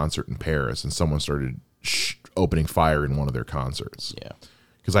playing a concert in Paris, and someone started opening fire in one of their concerts. Yeah.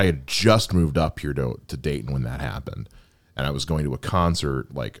 Because I had just moved up here to Dayton when that happened, and I was going to a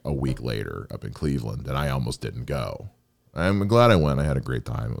concert like a week later up in Cleveland, and I almost didn't go. I'm glad I went. I had a great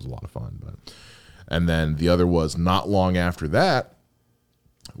time. It was a lot of fun. And then the other was not long after that,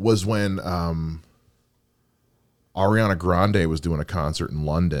 was when Ariana Grande was doing a concert in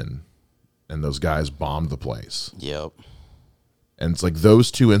London, and those guys bombed the place. Yep. And it's like those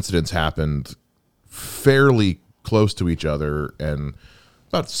 2 incidents happened fairly close to each other, and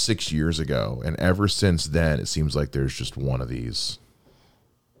about 6 years ago. And ever since then, it seems like there's just one of these.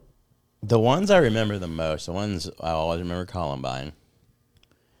 The ones I remember the most, the ones I always remember Columbine.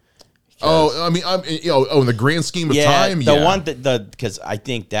 Oh, I mean, in the grand scheme of time, the one that because I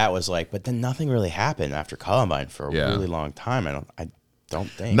think that was like, but then nothing really happened after Columbine for a really long time. I don't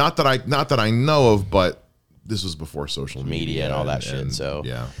think. Not that I know of, but this was before social media and all that shit. So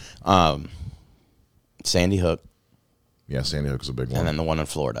yeah, Sandy Hook. Yeah, Sandy Hook was a big one, and then the one in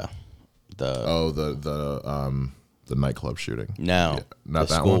Florida. The nightclub shooting. No, not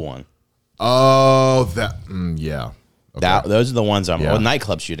the that school one. one. Oh, that yeah. Okay. Those are the ones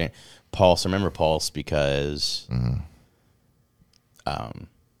nightclub shooting. Pulse, I remember Pulse because,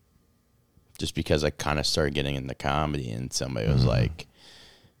 just because I kind of started getting into comedy, and somebody was like,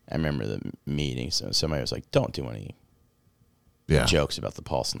 I remember the meeting, so somebody was like, "Don't do any jokes about the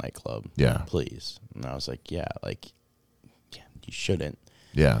Pulse nightclub, please." And I was like, "Yeah, you shouldn't."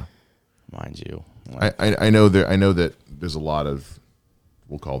 Yeah, mind you. Like, I know that there's a lot of,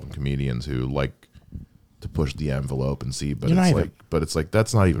 we'll call them comedians, who like to push the envelope and see, but it's like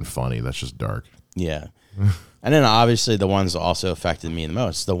that's not even funny. That's just dark. Yeah. And then obviously the ones that also affected me the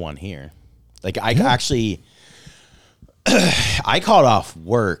most, the one here. Like I actually I called off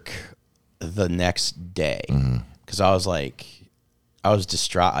work the next day because I was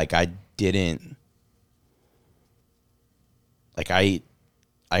distraught. Like I didn't I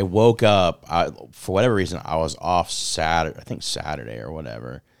woke up for whatever reason I was off Saturday or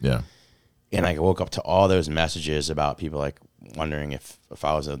whatever. Yeah. And I woke up to all those messages about people like wondering if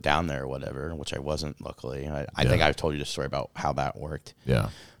I was down there or whatever, which I wasn't, luckily. I think I've told you the story about how that worked. Yeah.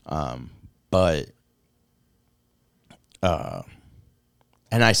 And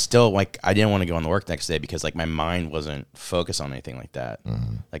I still, I didn't want to go on the work next day because, my mind wasn't focused on anything like that.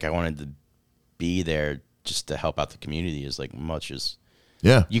 Like, I wanted to be there just to help out the community as, much as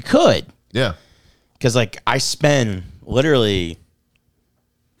you could. Yeah. Because, I spend literally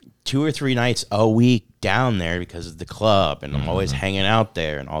 2 or 3 nights a week down there because of the club, and I'm always hanging out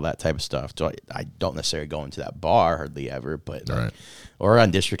there and all that type of stuff. So I don't necessarily go into that bar hardly ever, but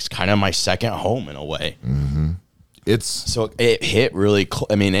Oregon District's kind of my second home in a way. So it hit really.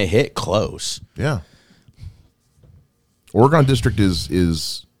 It hit close. Yeah. Oregon District is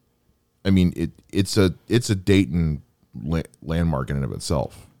it's a Dayton landmark in and of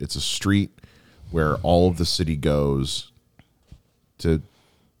itself. It's a street where all of the city goes to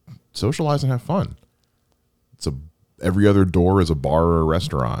socialize and have fun. Every other door is a bar or a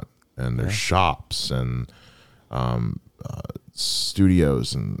restaurant, and there's shops and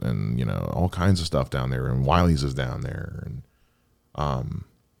studios and all kinds of stuff down there, and Wiley's is down there. And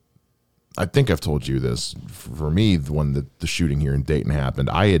I think I've told you this. For me, when the shooting here in Dayton happened,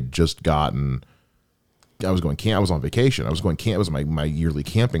 I had just gotten. I was on vacation. I was going camp. It was my yearly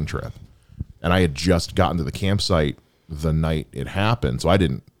camping trip, and I had just gotten to the campsite the night it happened, so I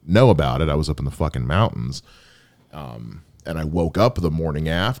didn't know about it. I was up in the fucking mountains. And I woke up the morning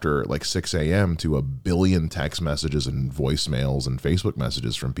after at like 6 a.m. to a billion text messages and voicemails and Facebook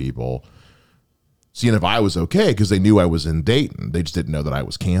messages from people seeing if I was okay, because they knew I was in Dayton. They just didn't know that I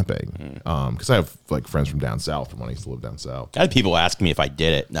was camping. Because I have like friends from down south from when I used to live down south. I had people ask me if I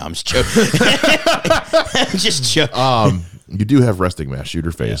did it. No, I'm just joking. I'm just joking. You do have resting mass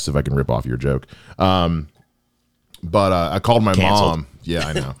shooter face, if I can rip off your joke. But I called my mom. Yeah,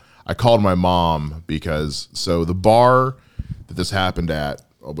 I know. I called my mom because the bar that this happened at,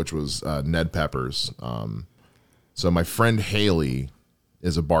 which was Ned Pepper's. So my friend Haley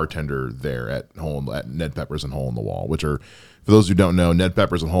is a bartender there at Ned Pepper's and Hole in the Wall, which are, for those who don't know, Ned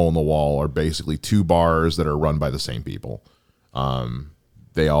Pepper's and Hole in the Wall are basically two bars that are run by the same people.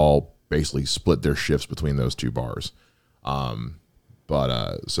 They all basically split their shifts between those two bars.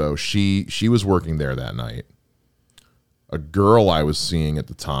 So she was working there that night. A girl I was seeing at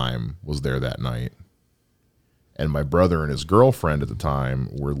the time was there that night. And my brother and his girlfriend at the time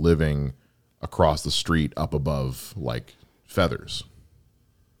were living across the street up above, like, Feathers.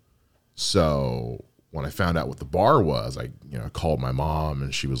 So when I found out what the bar was, I called my mom,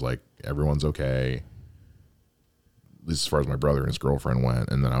 and she was like, everyone's okay. At least as far as my brother and his girlfriend went.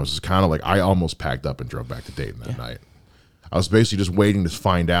 And then I was just kind of like, I almost packed up and drove back to Dayton that night. I was basically just waiting to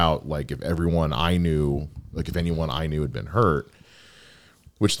find out, like, if anyone I knew had been hurt,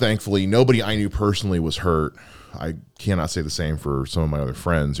 which thankfully nobody I knew personally was hurt. I cannot say the same for some of my other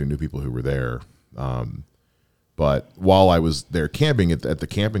friends who knew people who were there. But while I was there camping at the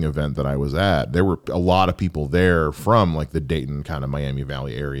camping event that I was at, there were a lot of people there from like the Dayton kind of Miami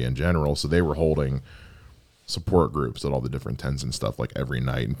Valley area in general. So they were holding support groups at all the different tents and stuff like every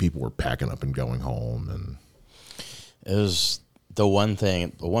night, and people were packing up and going home. And it was the one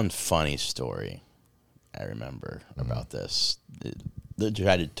funny story I remember about this. They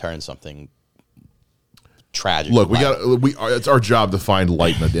tried to turn something tragic. Look, it's our job to find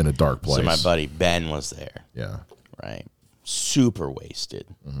light in a dark place. So my buddy Ben was there. Yeah. Right. Super wasted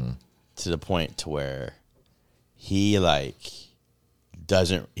to the point to where he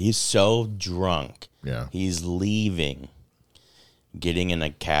he's so drunk. Yeah. He's leaving, getting in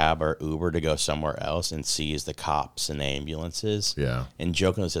a cab or Uber to go somewhere else, and sees the cops and ambulances. Yeah. And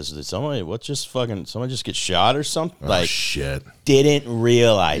jokingly says, "Did someone just get shot or something?" Oh, shit. Didn't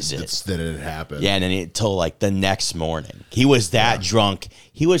realize that it had happened. Yeah, and then until like the next morning. He was that drunk.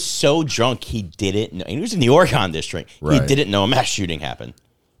 He was so drunk he didn't know. He was in the Oregon district. Right. He didn't know a mass shooting happened.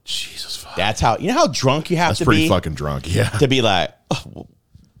 Jesus fuck. That's how, how drunk you have to be? That's pretty fucking drunk, yeah. To be like, oh,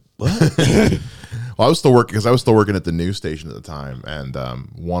 what? Well, I was still working at the news station at the time, and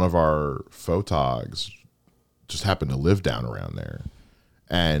one of our photogs just happened to live down around there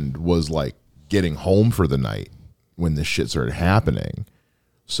and was like getting home for the night when this shit started happening.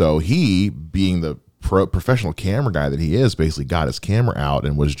 So he, being the professional camera guy that he is, basically got his camera out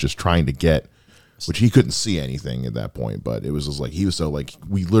and was just trying to get, which he couldn't see anything at that point, but it was just like, he was so like,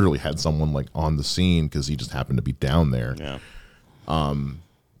 we literally had someone like on the scene because he just happened to be down there. Yeah.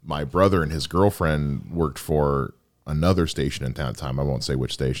 My brother and his girlfriend worked for another station in town at the time. I won't say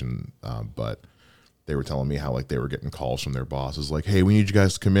which station, but they were telling me how like they were getting calls from their bosses like, hey, we need you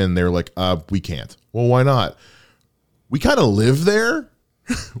guys to come in. They were like, we can't. Well, why not? We kind of live there.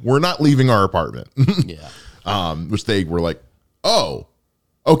 We're not leaving our apartment. Yeah. Which they were like, oh,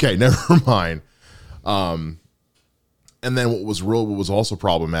 okay, never mind. And then what was also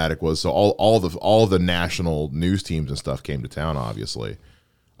problematic was, so all the national news teams and stuff came to town, obviously.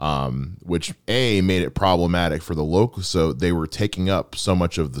 Which made it problematic for the local. So they were taking up so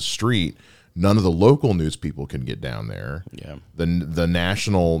much of the street. None of the local news people can get down there. Yeah. The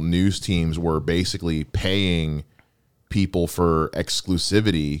national news teams were basically paying people for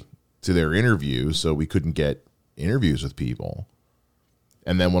exclusivity to their interviews, so we couldn't get interviews with people.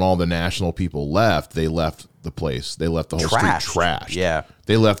 And then when all the national people left, they left the place. They left the whole street trashed. Yeah.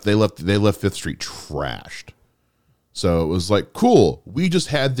 They left Fifth Street trashed. So it was like, cool, we just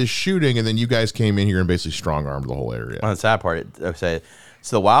had this shooting, and then you guys came in here and basically strong-armed the whole area. Well, the sad part, so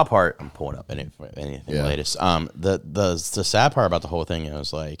the wild part, I'm pulling up anything latest. The sad part about the whole thing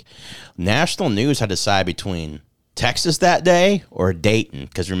is like, national news had to decide between Texas that day or Dayton,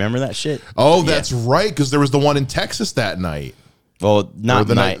 because remember that shit? Oh, that's right, because there was the one in Texas that night. Well, not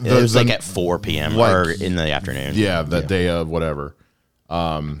the night. It was like at 4 p.m. or in the afternoon. Yeah, that day of whatever.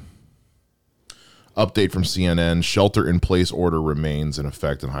 Update from CNN: shelter-in-place order remains in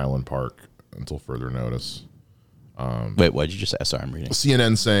effect in Highland Park until further notice. Wait, what did you just say? Sorry, I'm reading.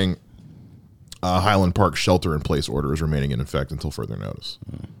 CNN saying Highland Park shelter-in-place order is remaining in effect until further notice.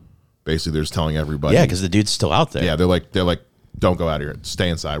 Basically, they're just telling everybody. Yeah, because the dude's still out there. Yeah, they're like, don't go out here. Stay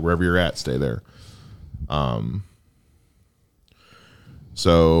inside. Wherever you're at, stay there.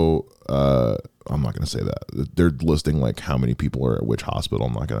 So I'm not going to say that. They're listing like how many people are at which hospital.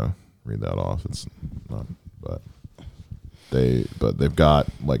 I'm not going to read that off. It's not, but they've got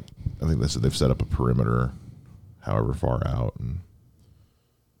like, I think they said they've set up a perimeter, however far out, and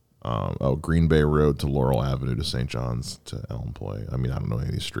Green Bay Road to Laurel Avenue to St. John's to Elm Play. I mean, I don't know any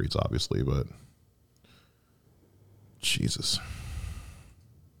of these streets, obviously, but Jesus.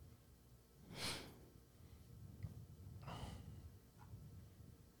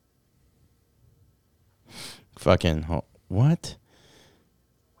 Fucking what?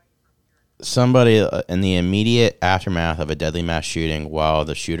 Somebody in the immediate aftermath of a deadly mass shooting while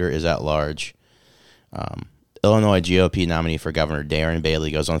the shooter is at large. Illinois GOP nominee for governor Darren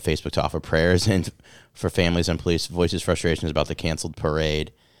Bailey goes on Facebook to offer prayers and for families and police, voices frustrations about a canceled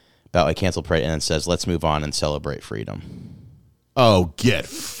parade, and then says, "Let's move on and celebrate freedom." Oh, get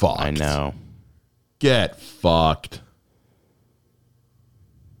fucked. I know. Get fucked.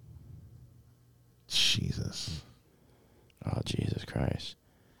 Jesus. Oh, Jesus Christ.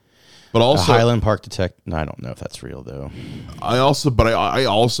 But also, a Highland Park detective. No, I don't know if that's real though. I also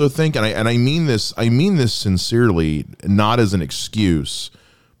think, and I mean this sincerely, not as an excuse,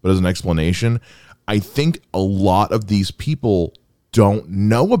 but as an explanation. I think a lot of these people don't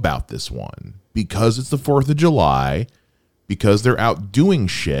know about this one because it's the 4th of July, because they're out doing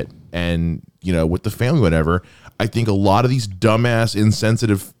shit and, with the family, whatever. I think a lot of these dumbass,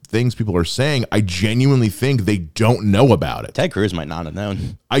 insensitive things people are saying, I genuinely think they don't know about it. Ted Cruz might not have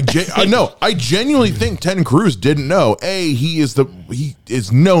known. I know. I genuinely think Ted Cruz didn't know. He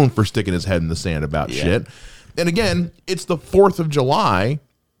is known for sticking his head in the sand about shit. And again, it's the 4th of July.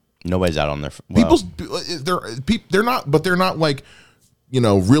 Nobody's out on their they're not like,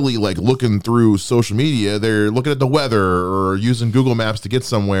 really like looking through social media. They're looking at the weather or using Google Maps to get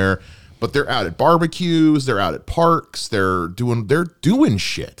somewhere. But they're out at barbecues, they're out at parks, they're doing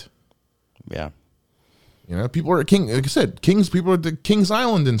shit. Yeah. People are at like I said, people are at Kings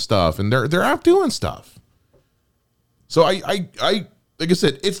Island and stuff, and they're out doing stuff. So I like I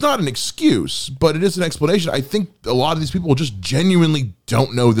said, it's not an excuse, but it is an explanation. I think a lot of these people just genuinely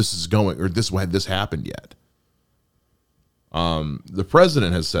don't know this is going, or this happened yet. The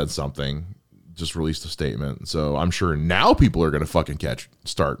president has said something. Just released a statement, so I'm sure now people are going to fucking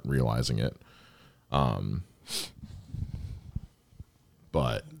start realizing it.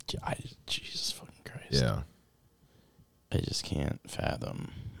 But Jesus fucking Christ, yeah, I just can't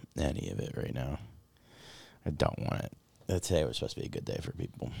fathom any of it right now. I don't want it. Today was supposed to be a good day for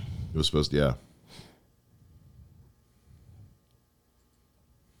people. It was supposed to, yeah.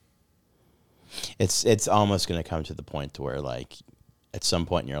 It's almost going to come to the point to where, like, at some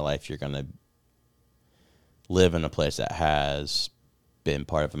point in your life, you're going to live in a place that has been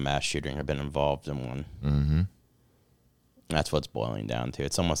part of a mass shooting or been involved in one. Mm-hmm. That's what's boiling down to.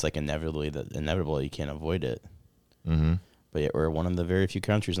 It's almost like inevitable. You can't avoid it. Mm-hmm. But yet we're one of the very few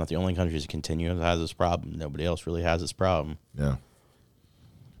countries, not the only countries, that continue to have this problem. Nobody else really has this problem. Yeah.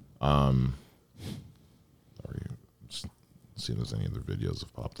 Are you seeing if there's any other videos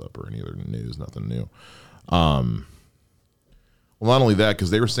have popped up or any other news? Nothing new. Well, not only that,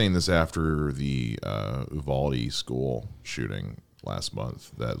 because they were saying this after the Uvalde school shooting last month,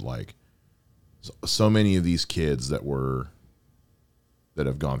 that like so many of these kids that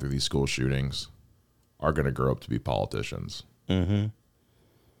have gone through these school shootings are going to grow up to be politicians. Mm-hmm.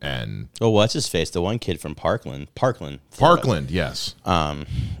 And what's his face? The one kid from Parkland, yes.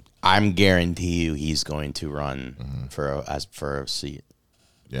 I'm guarantee you he's going to run for a seat.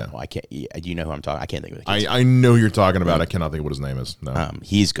 Yeah. Well, I can't. Do you know who I'm talking? I can't think of it. I know who you're talking about. I cannot think of what his name is. No.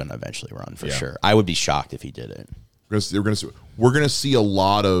 He's going to eventually run for sure. I would be shocked if he did it. We're going to see a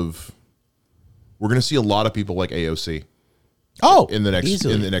lot of people like AOC. In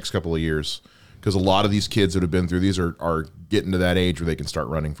the next couple of years, because a lot of these kids that have been through these are getting to that age where they can start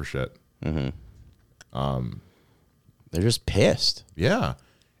running for shit. Mm-hmm. They're just pissed. Yeah,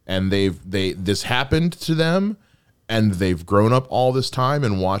 and this happened to them. And they've grown up all this time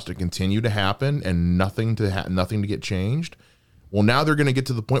and watched it continue to happen, and nothing to get changed. Well, now they're going to get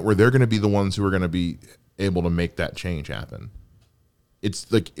to the point where they're going to be the ones who are going to be able to make that change happen. It's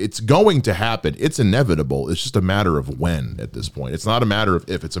going to happen. It's inevitable. It's just a matter of when at this point. It's not a matter of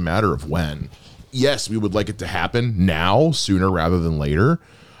if, it's a matter of when. Yes, we would like it to happen now, sooner rather than later.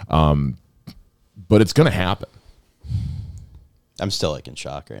 But it's going to happen. I'm still like in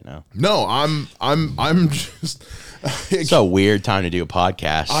shock right now. No, I'm just. It's a weird time to do a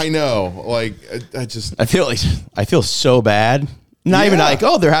podcast. I know. Like I feel so bad Not even like,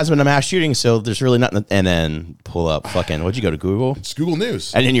 oh, there has been a mass shooting, so there's really nothing. And then pull up fucking, what'd you go to Google? It's Google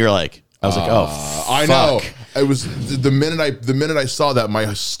News. And then you're like, I was like, oh, I fuck. know. It was the minute I saw that,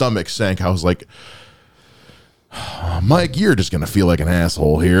 my stomach sank. I was like, Mike, you're just gonna feel like an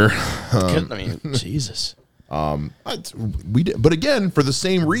asshole here. I mean, Jesus. We did, but again, for the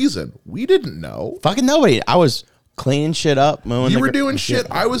same reason, we didn't know. Fucking nobody. I was cleaning shit up, mowing. You were doing shit.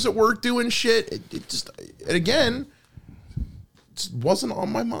 I was at work doing shit. It just, and again, it wasn't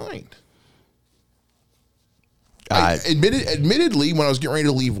on my mind. Admittedly, when I was getting ready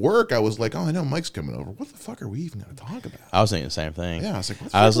to leave work, I was like, "Oh, I know Mike's coming over. What the fuck are we even going to talk about?" I was thinking the same thing. Yeah, I was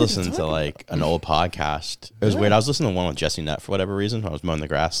like, I was listening to like an old podcast. It was weird. I was listening to one with Jesse Nutt for whatever reason. I was mowing the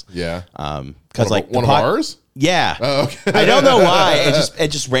grass. Yeah. Because like one of ours. Yeah. Oh, okay. I don't know why. It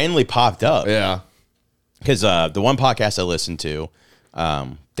just randomly popped up. Yeah. Because the one podcast I listened to,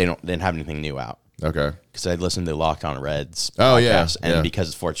 they didn't have anything new out. Okay. Because I listened to Locked On Reds. Oh podcast, yeah. And because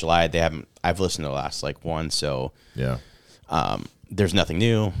it's 4th of July, I've listened to the last like one. So yeah. There's nothing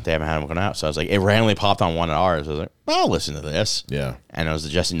new. They haven't had them going out. So I was like, it randomly popped on one of ours. I was like, well, I'll listen to this. Yeah. And it was the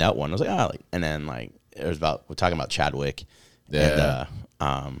Jesse Nutt one. I was like, oh, and then like it was we're talking about Chadwick. Yeah.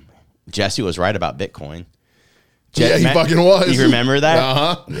 And Jesse was right about Bitcoin. Yeah, he fucking was. You remember that?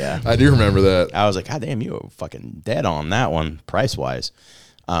 Uh-huh. Yeah. I do remember that. I was like, God damn, you were fucking dead on that one, price wise.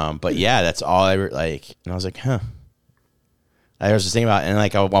 But yeah, that's all I like. And I was like, huh. I was just thinking about it, and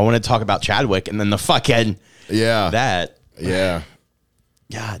like I wanted to talk about Chadwick, and then the fucking that. Yeah.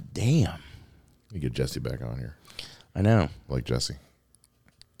 God damn. You get Jesse back on here. I know. Like Jesse.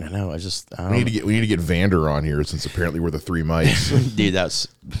 I know. We need to get Vander on here since apparently we're the three mics. Dude, that's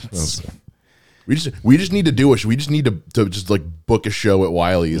we just need to do it. We just need to just like book a show at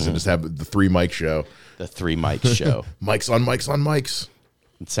Wiley's and just have the 3 mic show. The 3 mic show. Mics on mics on mics.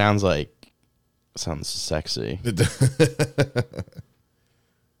 It sounds sexy.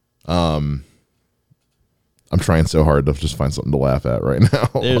 I'm trying so hard to just find something to laugh at right now.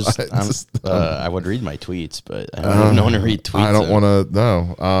 I would read my tweets, but I don't even know when to read tweets. I don't want to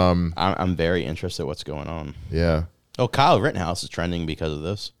know. I'm very interested in what's going on. Yeah. Oh, Kyle Rittenhouse is trending because of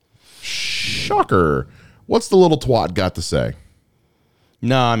this. Shocker. What's the little twat got to say?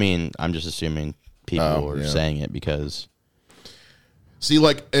 No, I mean, I'm just assuming people are saying it because. See,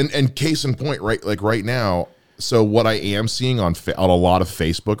 like, and case in point, right? Like right now, so what I am seeing on a lot of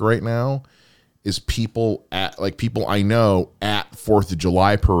Facebook right now is people I know at 4th of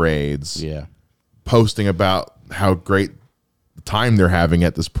July parades, posting about how great the time they're having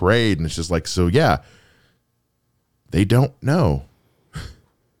at this parade, and it's just like, so yeah, they don't know.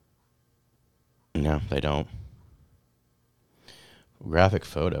 No, they don't. Graphic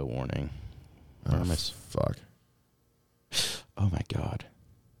photo warning. Fuck. Oh my God.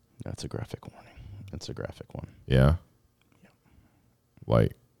 That's a graphic warning. That's a graphic one. Yeah.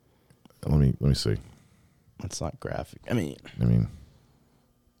 Like, let me see. It's not graphic. I mean,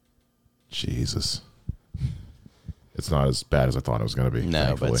 Jesus. It's not as bad as I thought it was going to be.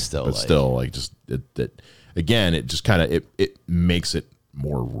 No, thankfully. but still, like just it again, it just kind of it makes it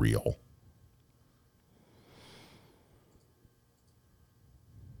more real.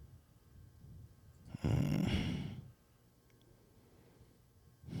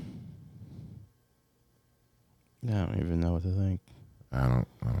 I don't even know what to think. I don't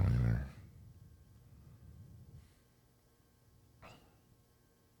either.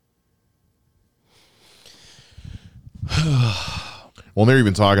 Well, they're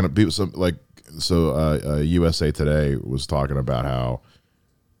even talking to people. USA Today was talking about how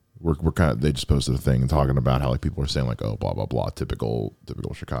we're kind of. They just posted a thing and talking about how like people are saying like, oh, blah blah blah, typical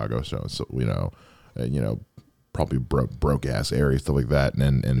Chicago. So probably broke ass area, stuff like that.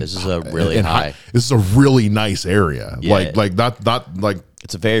 And this is a really high. This is a really nice area. Yeah. Like not like.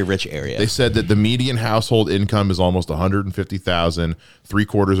 It's a very rich area. They said that the median household income is almost $150,000.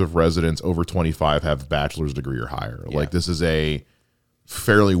 3/4 of residents over 25 have a bachelor's degree or higher. Yeah. Like this is a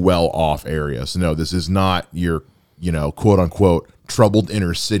fairly well off area. So no, this is not your, quote unquote troubled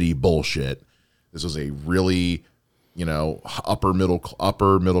inner city bullshit. This is a really,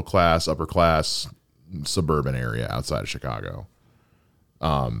 upper class suburban area outside of Chicago.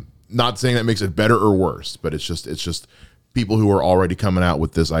 Not saying that makes it better or worse, but it's just people who are already coming out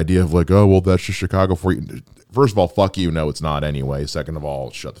with this idea of like, oh, well, that's just Chicago for you. First of all, fuck you. No, it's not anyway. Second of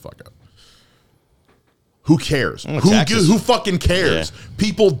all, shut the fuck up. Who cares? Who fucking cares? Yeah.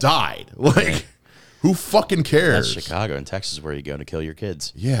 People died. Like, who fucking cares? That's Chicago and Texas is where you go to kill your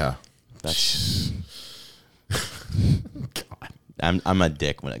kids. Yeah. That's God. I'm a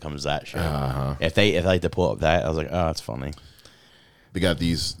dick when it comes to that shit. If they like to pull up that, I was like, oh, that's funny. They got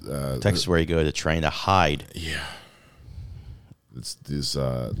these Texas where you go to train to hide. Yeah. it's these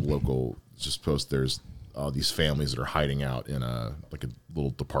local just post. There's these families that are hiding out in a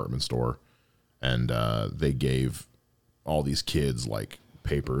little department store, and they gave all these kids like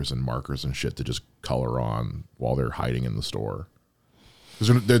papers and markers and shit to just color on while they're hiding in the store.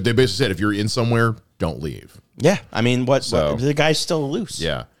 Because they basically said, if you're in somewhere, don't leave. Yeah, I mean, what the guy's still loose.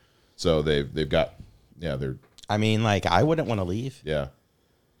 Yeah, so they've got they're. I mean, like, I wouldn't want to leave. Yeah,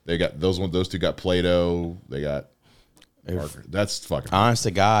 they got those two got Play-Doh. They got marker. That's fucking. Honest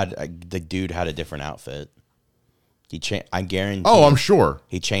to God, the dude had a different outfit. He changed. I guarantee. Oh, I'm sure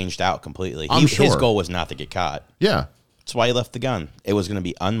he changed out completely. I'm sure His goal was not to get caught. Yeah, that's why he left the gun. It was going to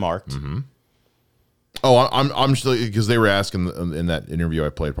be unmarked. Mm-hmm. Oh, I'm still, because they were asking in that interview I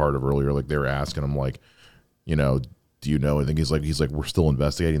played part of earlier. Like, they were asking him, like, do you know? I think he's like, we're still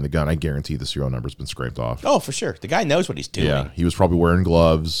investigating the gun. I guarantee the serial number's been scraped off. Oh, for sure. The guy knows what he's doing. Yeah, he was probably wearing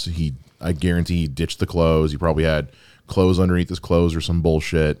gloves. I guarantee he ditched the clothes. He probably had clothes underneath his clothes or some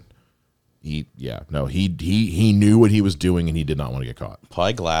bullshit. He knew what he was doing, and he did not want to get caught.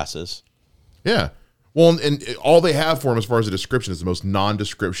 Probably glasses. Yeah. Well, and all they have for him as far as the description is the most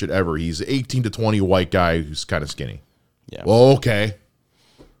nondescript shit ever. He's 18 to 20 white guy who's kind of skinny. Yeah. Well, okay.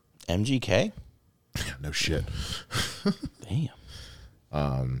 MGK? No shit.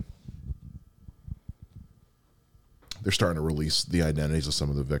 Damn. They're starting to release the identities of some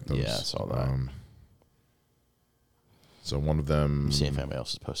of the victims. Yeah, I saw that. So one of them. See if anybody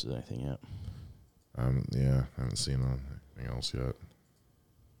else has posted anything yet. Yeah, I haven't seen anything else yet.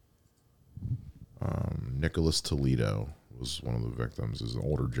 Nicholas Toledo was one of the victims. He's an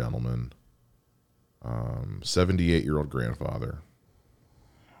older gentleman, 78-year-old grandfather.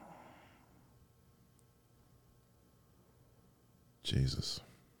 Jesus.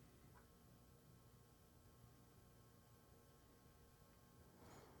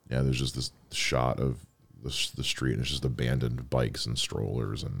 Yeah, there's just this shot of the street, and it's just abandoned bikes and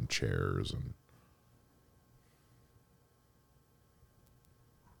strollers and chairs and.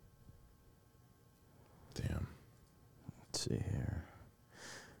 Damn. Let's see here.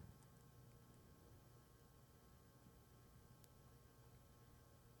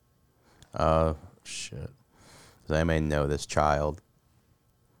 Shit. Does anybody know this child?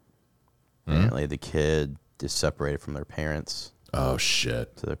 Apparently the kid is separated from their parents. Oh,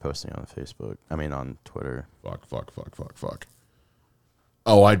 shit. So they're posting on Facebook. I mean, on Twitter. Fuck.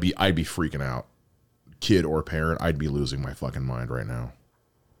 Oh, I'd be freaking out. Kid or parent, I'd be losing my fucking mind right now.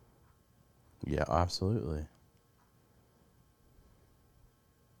 Yeah, absolutely.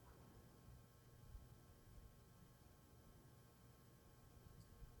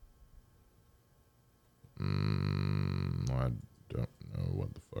 I don't know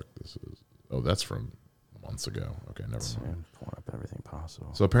what the fuck this is. Oh, that's from months ago. Okay, never mind. Pulling up everything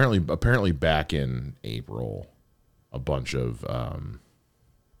possible. So apparently back in April, a bunch of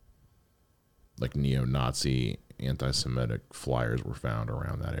like neo-Nazi, anti-Semitic flyers were found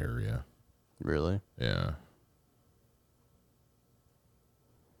around that area. Really? Yeah.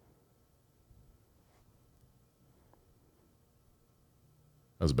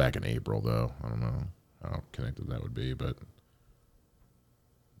 That was back in April, though. I don't know how connected that would be, but at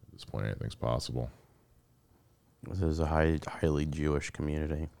this point, anything's possible. This is a highly Jewish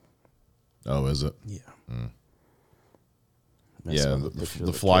community. Oh, is it? Yeah. Yeah,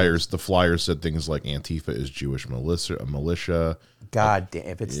 the flyers said things like Antifa is Jewish militia. God damn,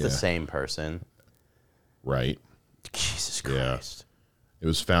 if it's the same person. Right. Jesus Christ. Yeah. It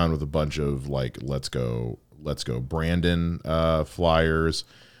was found with a bunch of like Let's Go Brandon flyers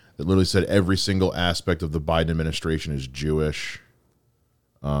that literally said every single aspect of the Biden administration is Jewish.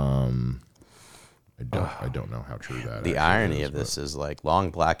 I don't know how true that is. The irony of this is like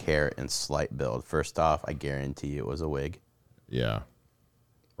long black hair and slight build. First off, I guarantee it was a wig. Yeah.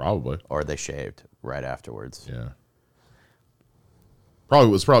 Probably. Or they shaved right afterwards. Yeah. If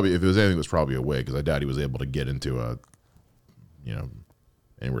it was anything, it was probably a wig, because I doubt he was able to get into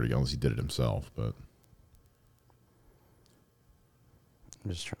anywhere to go unless he did it himself, but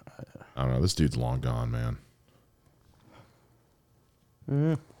I'm just trying. I don't know. This dude's long gone,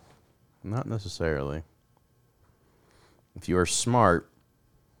 man. Not necessarily. If you are smart,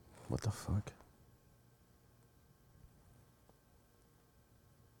 what the fuck?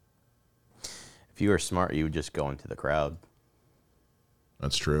 If you were smart, you would just go into the crowd.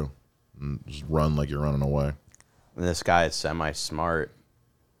 That's true. Just run like you're running away. And this guy is semi-smart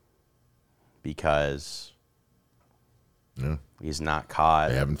because he's not caught.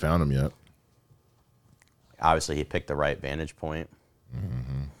 They haven't found him yet. Obviously, he picked the right vantage point.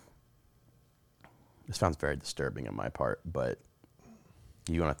 Mm-hmm. This sounds very disturbing on my part, but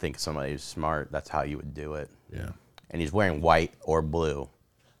you want to think somebody who's smart, that's how you would do it. Yeah. and he's wearing white or blue.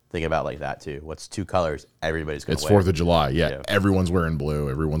 Think about it like that too. What's two colors everybody's going to It's wear? 4th of July. Yeah. Everyone's wearing blue.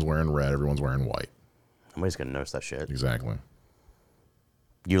 Everyone's wearing red. Everyone's wearing white. Nobody's going to notice that shit. Exactly.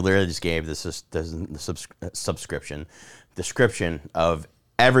 You literally just gave the description of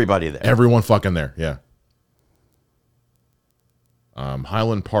everybody there. Everyone fucking there. Yeah.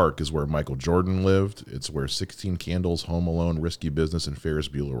 Highland Park is where Michael Jordan lived. It's where 16 Candles, Home Alone, Risky Business, and Ferris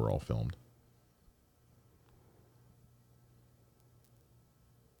Bueller were all filmed.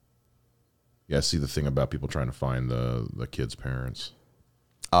 Yeah, I see the thing about people trying to find the kids' parents.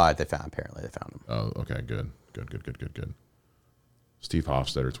 Apparently they found him. Oh, okay, good. Steve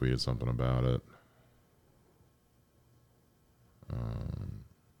Hofstetter tweeted something about it.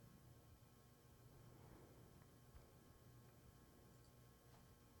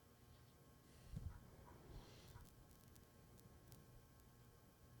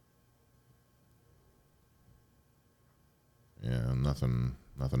 Yeah, nothing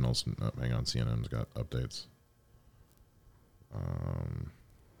else. Oh, hang on, CNN's got updates.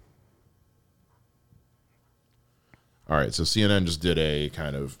 All right, so CNN just did a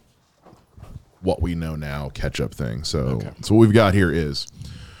kind of what we know now catch-up thing. So what we've got here is,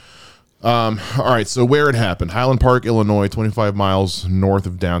 all right, so where it happened, Highland Park, Illinois, 25 miles north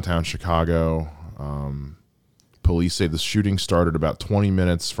of downtown Chicago. Police say the shooting started about 20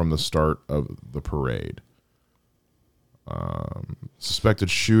 minutes from the start of the parade. Suspected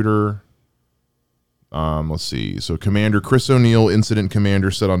shooter, let's see. So Commander Chris O'Neill, incident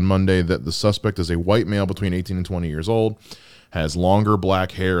commander, said on Monday that the suspect is a white male between 18 and 20 years old, has longer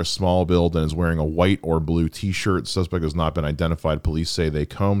black hair, a small build, and is wearing a white or blue T-shirt. Suspect has not been identified. Police say they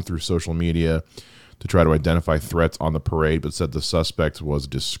combed through social media to try to identify threats on the parade, but said the suspect was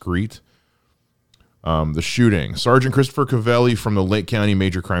discreet. The shooting. Sergeant Christopher Cavelli from the Lake County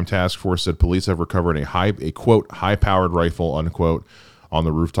Major Crime Task Force said police have recovered a quote, high-powered rifle, unquote, on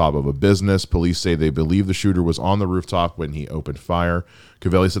the rooftop of a business. Police say they believe the shooter was on the rooftop when he opened fire.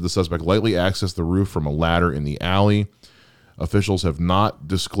 Cavelli said the suspect likely accessed the roof from a ladder in the alley. Officials have not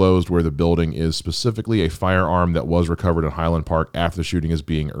disclosed where the building is. Specifically, a firearm that was recovered in Highland Park after the shooting is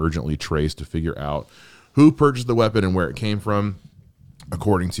being urgently traced to figure out who purchased the weapon and where it came from.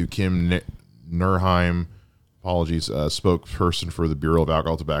 According to Kim Nurheim, spokesperson for the Bureau of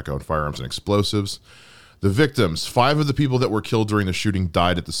Alcohol, Tobacco, and Firearms and Explosives. The victims, 5 of the people that were killed during the shooting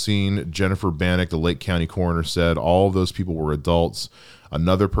died at the scene. Jennifer Bannock, the Lake County coroner, said all of those people were adults.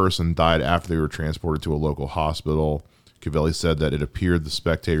 Another person died after they were transported to a local hospital. Cavelli said that it appeared the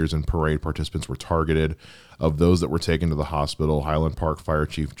spectators and parade participants were targeted. Of those that were taken to the hospital, Highland Park Fire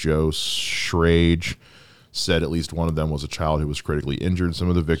Chief Joe Schrage said at least one of them was a child who was critically injured. Some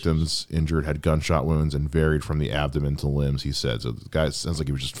of the victims injured had gunshot wounds and varied from the abdomen to limbs, he said. So the guy sounds like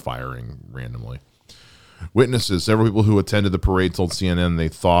he was just firing randomly. Witnesses, several people who attended the parade told CNN they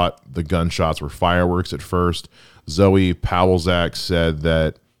thought the gunshots were fireworks at first. Zoe Powelzak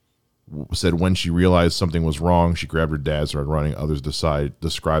said when she realized something was wrong, she grabbed her dad, started running. Others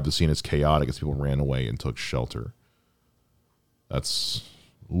described the scene as chaotic as people ran away and took shelter. That's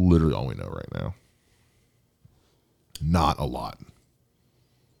literally all we know right now. Not a lot.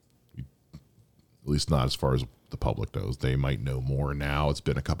 At least not as far as the public knows. They might know more now. It's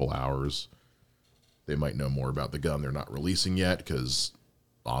been a couple hours. They might know more about the gun they're not releasing yet because,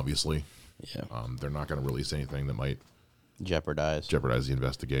 obviously, they're not going to release anything that might jeopardize the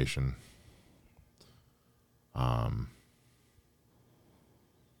investigation. Yeah.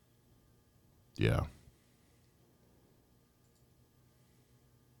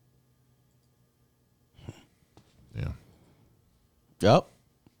 Yeah. Yep.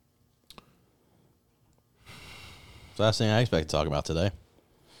 It's the last thing I expect to talk about today.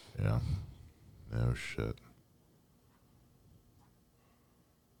 Yeah. No shit.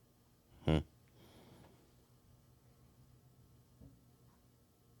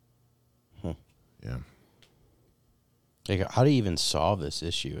 Yeah. Like, how do you even solve this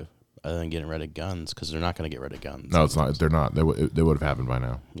issue other than getting rid of guns? Because they're not going to get rid of guns. No, it's not. They're not. They would have happened by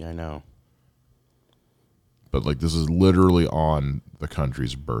now. Yeah, I know. But like, this is literally on the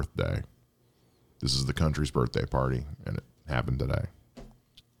country's birthday. This is the country's birthday party, and it happened today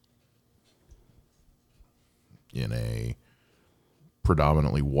in a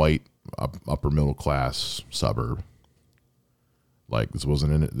predominantly white upper middle class suburb. Like, this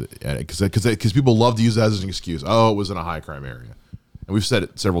wasn't in it because people love to use that as an excuse. Oh, it was in a high crime area, and we've said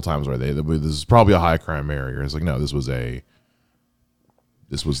it several times already. This is probably a high crime area. It's like, no, this was a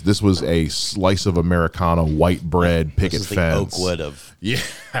slice of Americana, white bread, picket this is fence. The Oakwood of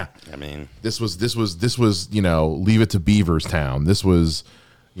I mean, this was Leave It to Beaverstown. This was,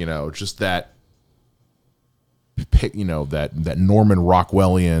 just that that Norman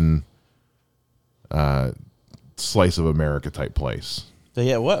Rockwellian slice of America type place. But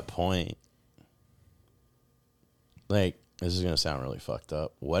yeah, at what point? Like, this is gonna sound really fucked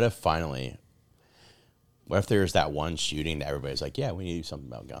up. What if there's that one shooting that everybody's like, yeah, we need to do something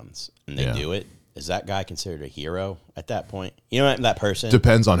about guns, and they do it? Is that guy considered a hero at that point? You know what, that person?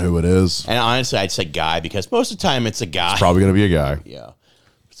 Depends on who it is. And honestly, I'd say guy, because most of the time it's a guy. It's probably going to be a guy. Yeah.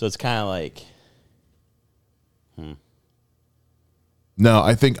 So it's kind of like, No,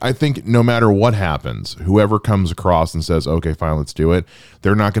 I think no matter what happens, whoever comes across and says, okay, fine, let's do it,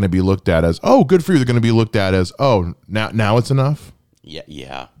 they're not going to be looked at as, oh, good for you. They're going to be looked at as, oh, now it's enough?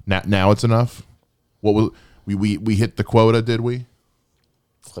 Yeah. Now it's enough? What was we hit the quota, did we?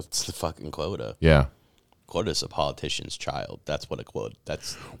 What's the fucking quota? Yeah. Quota is a politician's child. That's what a quota.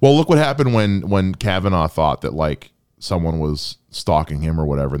 Well, look what happened when Kavanaugh thought that like someone was stalking him or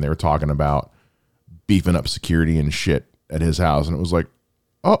whatever, and they were talking about beefing up security and shit at his house, and it was like,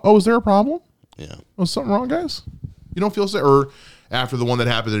 oh, is there a problem? Yeah. Was something wrong, guys? You don't feel sick? Or after the one that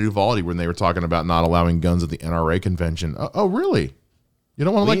happened at Uvalde when they were talking about not allowing guns at the NRA convention. Oh, really? You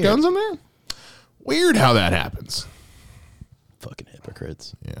don't want to let guns in there? Weird how that happens. Fucking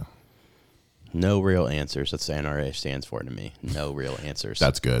hypocrites. Yeah. No real answers. That's what the NRA stands for to me. No real answers.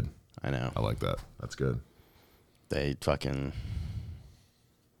 That's good. I know. I like that. That's good. They fucking...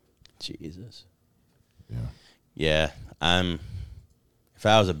 Jesus. Yeah. Yeah. If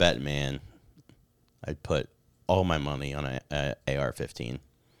I was a bet man, I'd put all my money on a AR-15.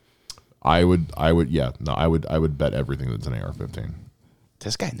 I would bet everything that's an AR-15.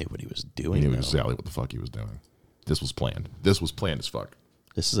 This guy knew what he was doing. He knew exactly what the fuck he was doing. This was planned. This was planned as fuck.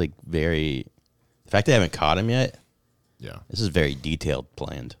 This is like very... The fact they haven't caught him yet, yeah, this is very detailed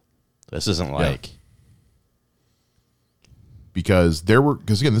planned. This isn't like... Because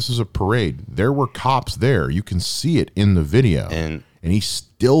again, this is a parade. There were cops there. You can see it in the video. And he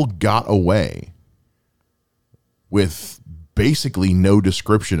still got away with basically no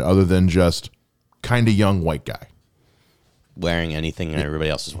description other than just kind of young white guy. Wearing anything that everybody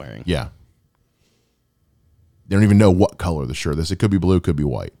else is wearing. Yeah. They don't even know what color the shirt is. It could be blue, could be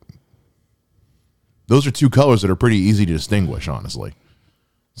white. Those are two colors that are pretty easy to distinguish, honestly.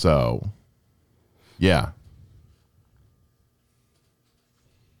 So, yeah.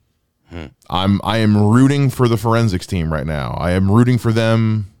 I am rooting for the forensics team right now. I am rooting for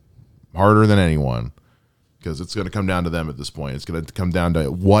them harder than anyone because it's going to come down to them at this point. It's going to come down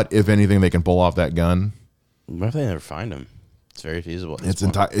to what, if anything, they can pull off that gun. What if they never find him? It's very feasible. It's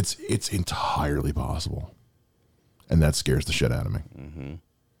entirely possible, and that scares the shit out of me. Mm-hmm.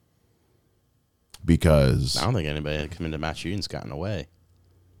 Because I don't think anybody that come into mass shootings gotten away.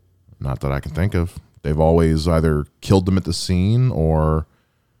 Not that I can think of. They've always either killed them at the scene or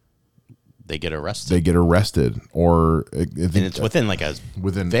they get arrested. Or and it's within like a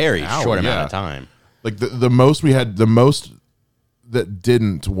very hour, short amount of time. Like the most that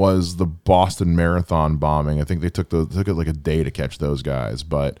didn't was the Boston Marathon bombing. I think they took it like a day to catch those guys,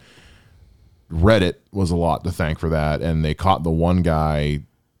 but Reddit was a lot to thank for that, and they caught the one guy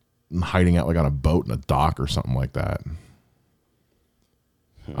hiding out like on a boat in a dock or something like that.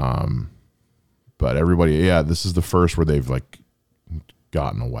 But everybody, this is the first where they've like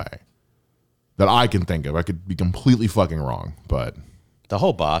gotten away that I can think of. I could be completely fucking wrong, but the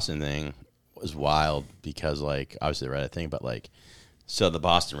whole Boston thing was wild because like obviously the Reddit thing, but like so the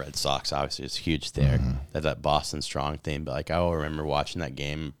Boston Red Sox obviously is huge there. That Boston strong thing, but like I will remember watching that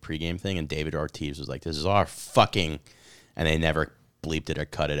game pregame thing, and David Ortiz was like, "This is our fucking," and they never bleeped it or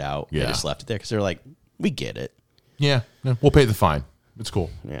cut it out. Yeah. They just left it there because they're like, "We get it. Yeah, we'll pay the fine. It's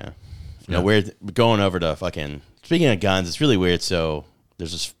cool." Yeah. You know, weird going over to fucking speaking of guns, it's really weird. So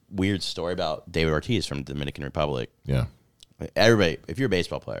there's this weird story about David Ortiz from the Dominican Republic. Yeah. Everybody, if you're a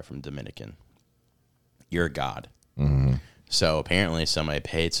baseball player from Dominican, you're a god. Mm-hmm. So apparently somebody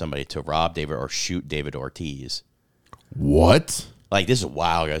paid somebody to rob David or shoot David Ortiz. What? Like this is a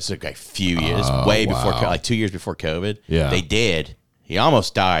while ago. This is like a few years, way before, like 2 years before COVID. Yeah. They did. He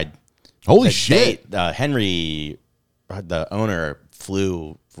almost died. Holy shit. Henry, the owner,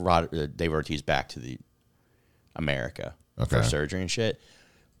 flew David Ortiz back to the America for surgery and shit.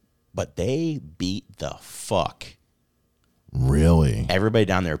 But they beat the fuck. Really? Everybody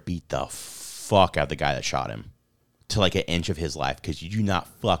down there beat the fuck out of the guy that shot him to like an inch of his life because you do not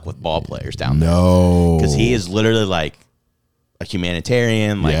fuck with ball players down there. No. Because he is literally like a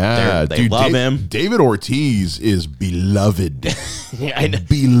humanitarian. Like they love him. David Ortiz is beloved. Yeah, I know.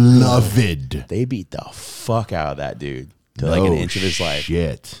 Beloved. They beat the fuck out of that dude to like an inch of his life.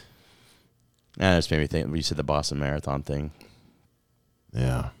 Shit. That just made me think when you said the Boston Marathon thing.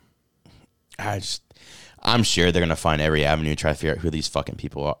 Yeah. I'm sure they're gonna find every avenue to try to figure out who these fucking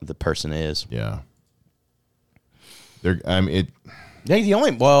people are, the person is. Yeah. I mean,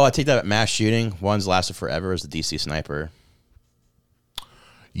 I take that mass shooting. One's lasted forever is the DC sniper.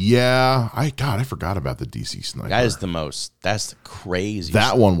 Yeah, I forgot about the DC sniper. That is that's the crazy.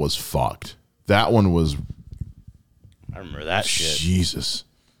 That one was fucked. That one was. I remember that shit. Jesus,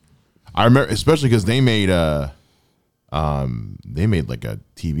 I remember especially because they made like a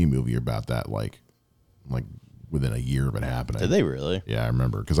TV movie about that like within a year of it happening. Did they really? Yeah, I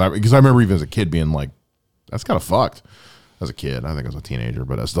remember because I remember even as a kid being like, that's kind of fucked. As a kid, I think I was a teenager,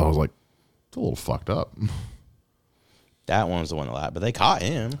 but I was like, it's a little fucked up. That one was the one that laughed, but they caught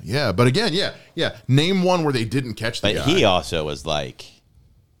him. Yeah, but again, yeah. Name one where they didn't catch the guy. But he also was like,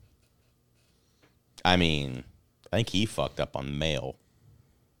 I mean, I think he fucked up on mail.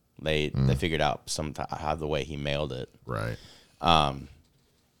 They figured out how the way he mailed it. Right.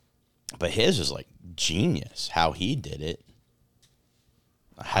 But his was like genius how he did it.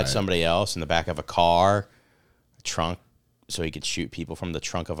 I had somebody else in the back of a car, trunk, so he could shoot people from the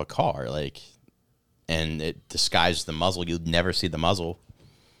trunk of a car, and it disguised the muzzle. You'd never see the muzzle.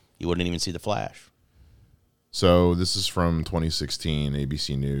 You wouldn't even see the flash. So this is from 2016,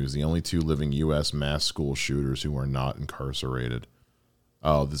 ABC News. The only 2 living U.S. mass school shooters who are not incarcerated.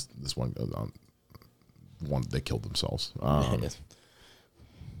 Oh, this one, they killed themselves. I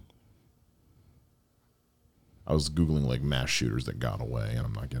was Googling like mass shooters that got away, and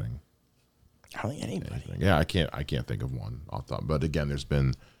I'm not getting. I don't think anybody. Anything. Yeah, I can't think of one off the top. But again, there's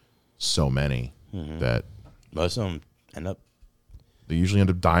been so many that most of them they usually end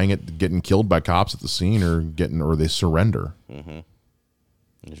up getting killed by cops at the scene or they surrender. Mm-hmm.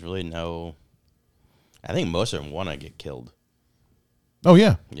 There's really no. I think most of them want to get killed. Oh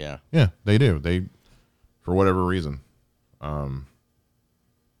yeah, yeah, they do. They, for whatever reason. I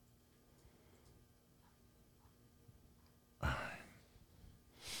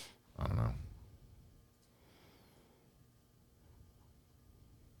don't know.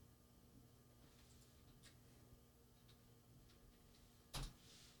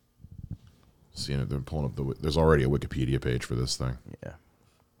 Seeing it, they're pulling up there's already a Wikipedia page for this thing. Yeah.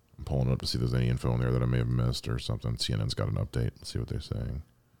 I'm pulling it up to see if there's any info in there that I may have missed or something. CNN's got an update. Let's see what they're saying.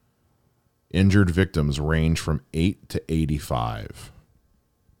 Injured victims range from 8 to 85.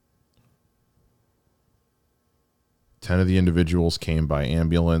 10 of the individuals came by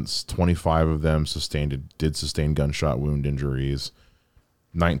ambulance. 25 of them did sustain gunshot wound injuries.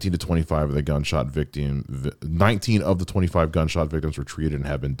 19 of the 25 gunshot victims were treated and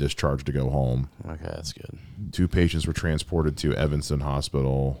have been discharged to go home. Okay, that's good. 2 patients were transported to Evanston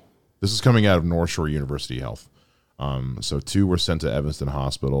Hospital. This is coming out of North Shore University Health. So 2 were sent to Evanston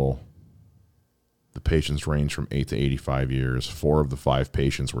Hospital. The patients range from 8 to 85 years. 4 of the 5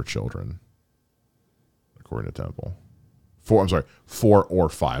 patients were children, according to Temple. 4 or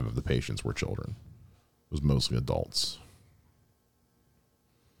 5 of the patients were children. It was mostly adults.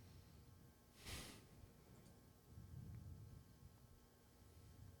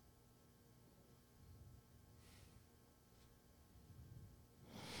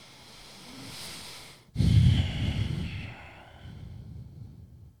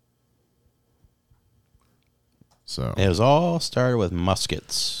 So it was all started with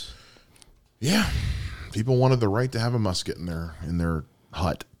muskets. Yeah, people wanted the right to have a musket in their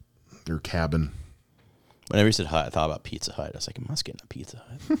hut, their cabin. Whenever you said hut, I thought about Pizza Hut. I was like, a musket in a Pizza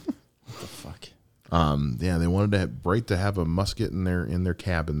Hut. What the fuck? Yeah, they wanted to have right to have a musket in their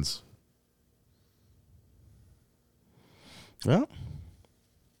cabins. Well,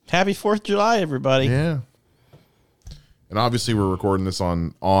 happy 4th of July, everybody. Yeah. And obviously we're recording this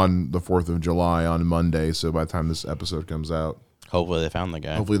on the 4th of July on Monday, so by the time this episode comes out, hopefully they found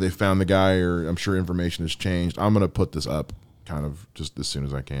the guy. Or I'm sure information has changed. I'm going to put this up kind of just as soon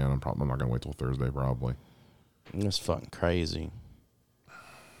as I can. I'm not going to wait till Thursday probably. It's fucking crazy.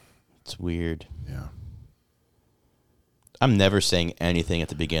 It's weird. Yeah. I'm never saying anything at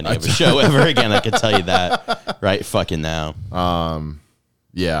the beginning of a show ever again. I can tell you that right fucking now.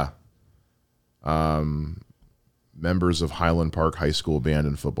 Yeah. Members of Highland Park High School band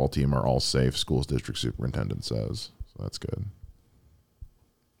and football team are all safe, schools district superintendent says. So that's good.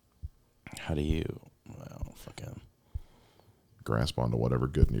 How do you, fucking grasp onto whatever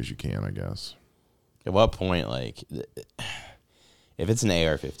good news you can, I guess. At what point, like, if it's an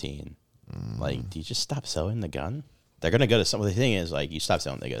AR-15, like, do you just stop selling the gun? They're going to go to something. The thing is, like, you stop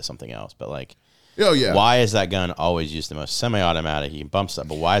selling, they go to something else. But, like, oh, yeah. Why is that gun always used the most? Semi-automatic, you can bump stuff,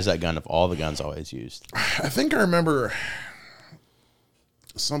 but why is that gun of all the guns always used? I think I remember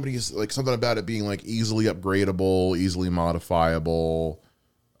somebody's like something about it being like easily upgradable, easily modifiable.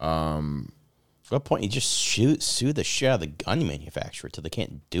 what point you just sue the shit out of the gun manufacturer till they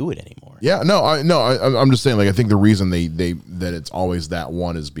can't do it anymore? Yeah, no, I'm just saying, like, I think the reason they that it's always that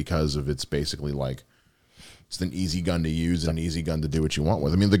one is because of it's basically like it's an easy gun to use and an easy gun to do what you want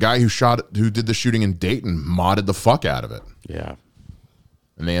with. I mean, the guy who did the shooting in Dayton modded the fuck out of it. Yeah,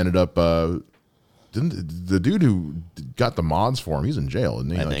 and they ended up didn't the dude who got the mods for him? He's in jail,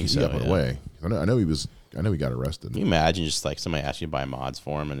 and I think so. Got put away. I know he got arrested. Can you imagine just like somebody asks you to buy mods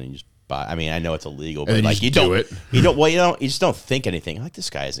for him and then you just buy? I mean, I know it's illegal, but And like you you just don't do it. You just don't think anything. Like this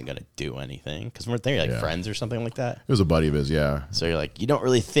guy isn't gonna do anything because weren't they like friends or something like that? It was a buddy of his, yeah. So you're like, you don't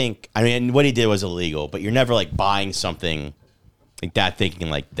really think. I mean, what he did was illegal, but you're never like buying something like that thinking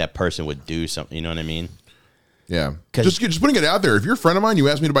like that person would do something. You know what I mean? Yeah. Just putting it out there. If you're a friend of mine, you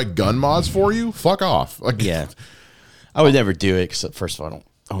ask me to buy gun mods for you, fuck off. Like, yeah. I would never do it because first of all, I don't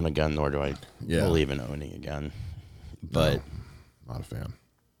own a gun, nor do I Yeah. believe in owning a gun. But no, not a fan.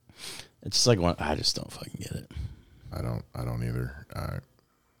 it's just like I just don't fucking get it. I don't either.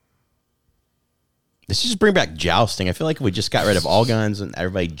 This should just bring back jousting. I feel like if we just got rid of all guns and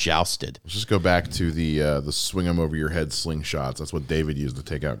everybody jousted. Let's just go back to the swing them over your head slingshots. That's what David used to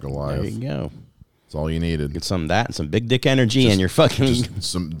take out Goliath. There you go. That's all you needed. Get some of that and some big dick energy and you're fucking... Just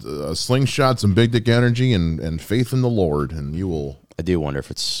some slingshot, some big dick energy, and faith in the Lord, and you will... I do wonder if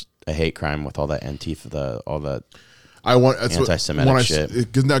it's a hate crime with all that Antifa, all that anti-Semitic shit.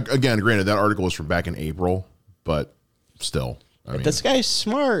 Because now, again, granted, that article was from back in April, but still. I mean, this guy's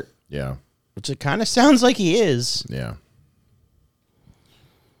smart. Yeah. Which it kind of sounds like he is. Yeah.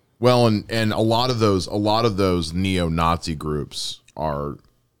 Well, and a lot of those neo-Nazi groups are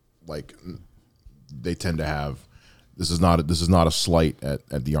like... They tend to have this is not a slight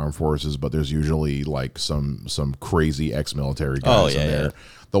at the armed forces, but there's usually like some crazy ex-military guys in there. Yeah.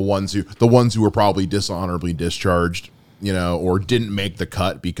 The ones who were probably dishonorably discharged, or didn't make the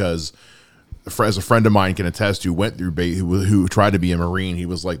cut because, as a friend of mine can attest, who went through who tried to be a Marine, he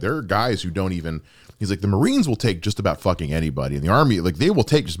was like, there are guys who don't even. He's like, the Marines will take just about fucking anybody, and the Army, like, they will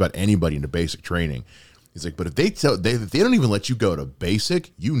take just about anybody into basic training. He's like, but if they don't even let you go to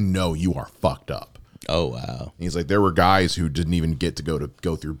basic, you are fucked up. Oh wow! He's like, there were guys who didn't even get to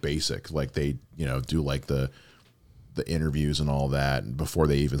go through basic, like they do like the interviews and all that before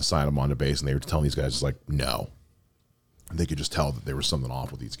they even sign them onto base, and they were telling these guys like no, and they could just tell that there was something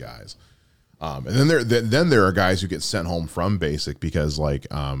off with these guys. And then there are guys who get sent home from basic because like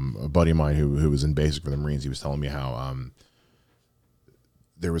a buddy of mine who was in basic for the Marines, he was telling me how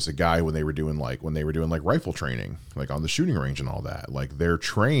there was a guy when they were doing rifle training, like on the shooting range and all that, like they're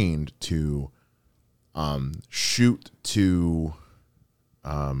trained to shoot to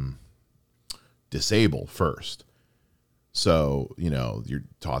disable first. So, you're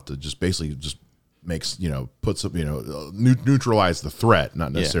taught to just basically just makes, puts up, neutralize the threat,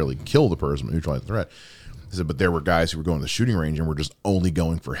 not necessarily kill the person, but neutralize the threat. He said, but there were guys who were going to the shooting range and were just only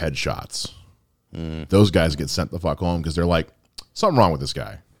going for headshots. Those guys get sent the fuck home because they're like, something wrong with this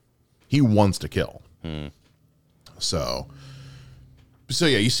guy. He wants to kill. So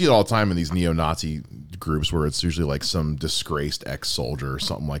yeah, you see it all the time in these neo-Nazi groups where it's usually like some disgraced ex-soldier or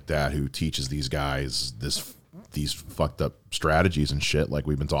something like that who teaches these guys these fucked up strategies and shit like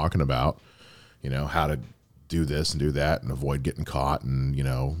we've been talking about, how to do this and do that and avoid getting caught, and you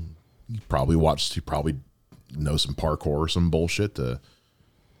probably know some parkour or some bullshit to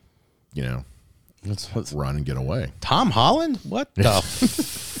let's run and get away. Tom Holland? What the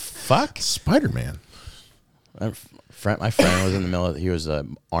fuck? Spider-Man. My friend was in the military. He was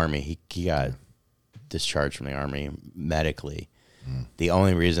Army. He got discharged from the Army medically. The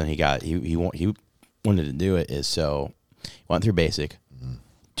only reason he wanted to do it is so he went through basic.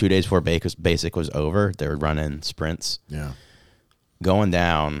 2 days before basic was over, they were running sprints. Yeah. Going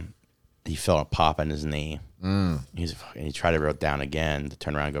down, he felt a pop in his knee. And he tried to roll down again to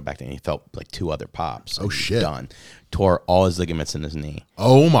turn around and go back, and he felt like 2 other pops. Oh shit! Done. Tore all his ligaments in his knee.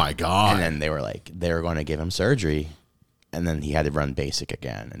 Oh my god! And then they were going to give him surgery, and then he had to run basic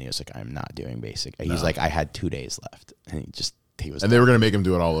again. And he was like, "I'm not doing basic." No. He's like, "I had 2 days left," and he was. And they were going to make him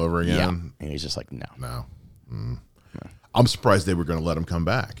do it all over again. Yeah. And he was just like, "No, no." I'm surprised they were going to let him come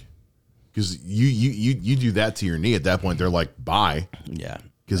back, because you do that to your knee at that point. They're like, "Bye." Yeah.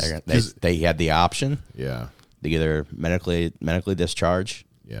 Because they had the option, to either medically discharge,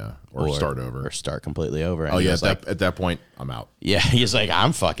 or start over, or start completely over. And at that point, I'm out. Yeah, he's like,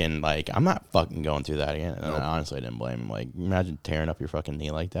 I'm not fucking going through that again. And honestly, I didn't blame him. Like, imagine tearing up your fucking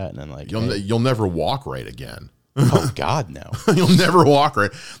knee like that, and then like you'll never walk right again. Oh God, no! You'll never walk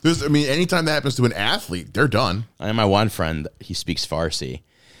right. Anytime that happens to an athlete, they're done. And my one friend, he speaks Farsi.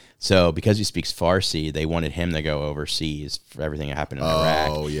 So because he speaks Farsi, they wanted him to go overseas for everything that happened in Iraq.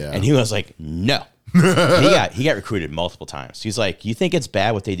 Oh, yeah. And he was like, no. he got recruited multiple times. He's like, you think it's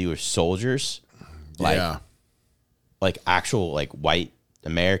bad what they do with soldiers? Like actual like white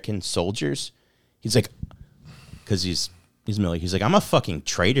American soldiers? He's like, because he's military. He's like, I'm a fucking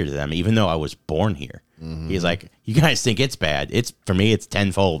traitor to them, even though I was born here. Mm-hmm. He's like, you guys think it's bad? It's for me, it's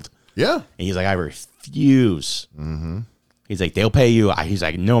tenfold. Yeah. And he's like, I refuse. Mm-hmm. He's like, they'll pay you. He's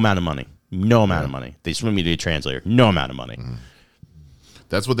like, no amount of money. No amount of money. They just want me to be a translator. No amount of money. Mm-hmm.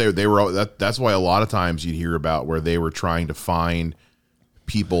 That's what they were. That's why a lot of times you'd hear about where they were trying to find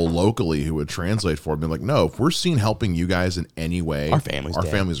people locally who would translate for them. Like, no, if we're seen helping you guys in any way, our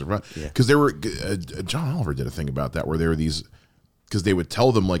families are because they were. John Oliver did a thing about that where there were these, because they would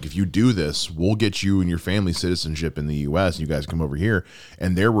tell them like, if you do this, we'll get you and your family citizenship in the U.S. and you guys come over here.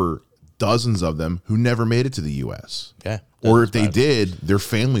 And there were dozens of them who never made it to the U.S. Yeah, or if they did, their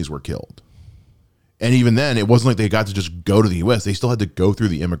families were killed. And even then, it wasn't like they got to just go to the U.S. They still had to go through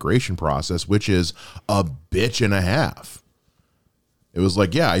the immigration process, which is a bitch and a half. It was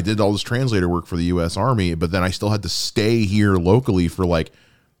like, yeah, I did all this translator work for the U.S. Army, but then I still had to stay here locally for like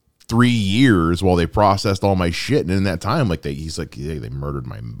 3 years while they processed all my shit. And in that time, like he's like, yeah, they murdered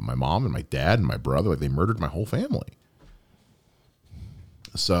my mom and my dad and my brother. Like they murdered my whole family.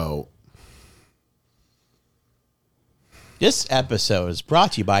 So this episode is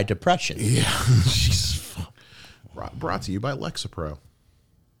brought to you by depression. Yeah, Jesus. Brought to you by Lexapro.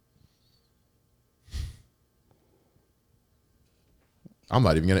 I'm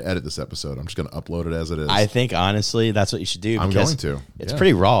not even going to edit this episode. I'm just going to upload it as it is. I think, honestly, that's what you should do. I'm going to. It's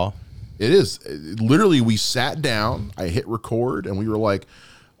pretty raw. It is. Literally, we sat down, I hit record, and we were like,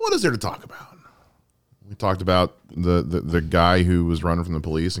 what is there to talk about? We talked about the guy who was running from the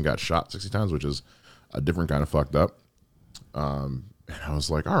police and got shot 60 times, which is a different kind of fucked up. And I was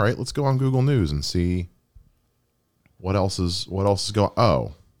like, all right, let's go on Google News and see what else is going.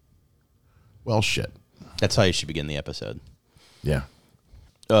 Oh, well, shit. That's how you should begin the episode. Yeah.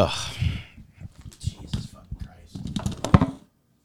 Ugh.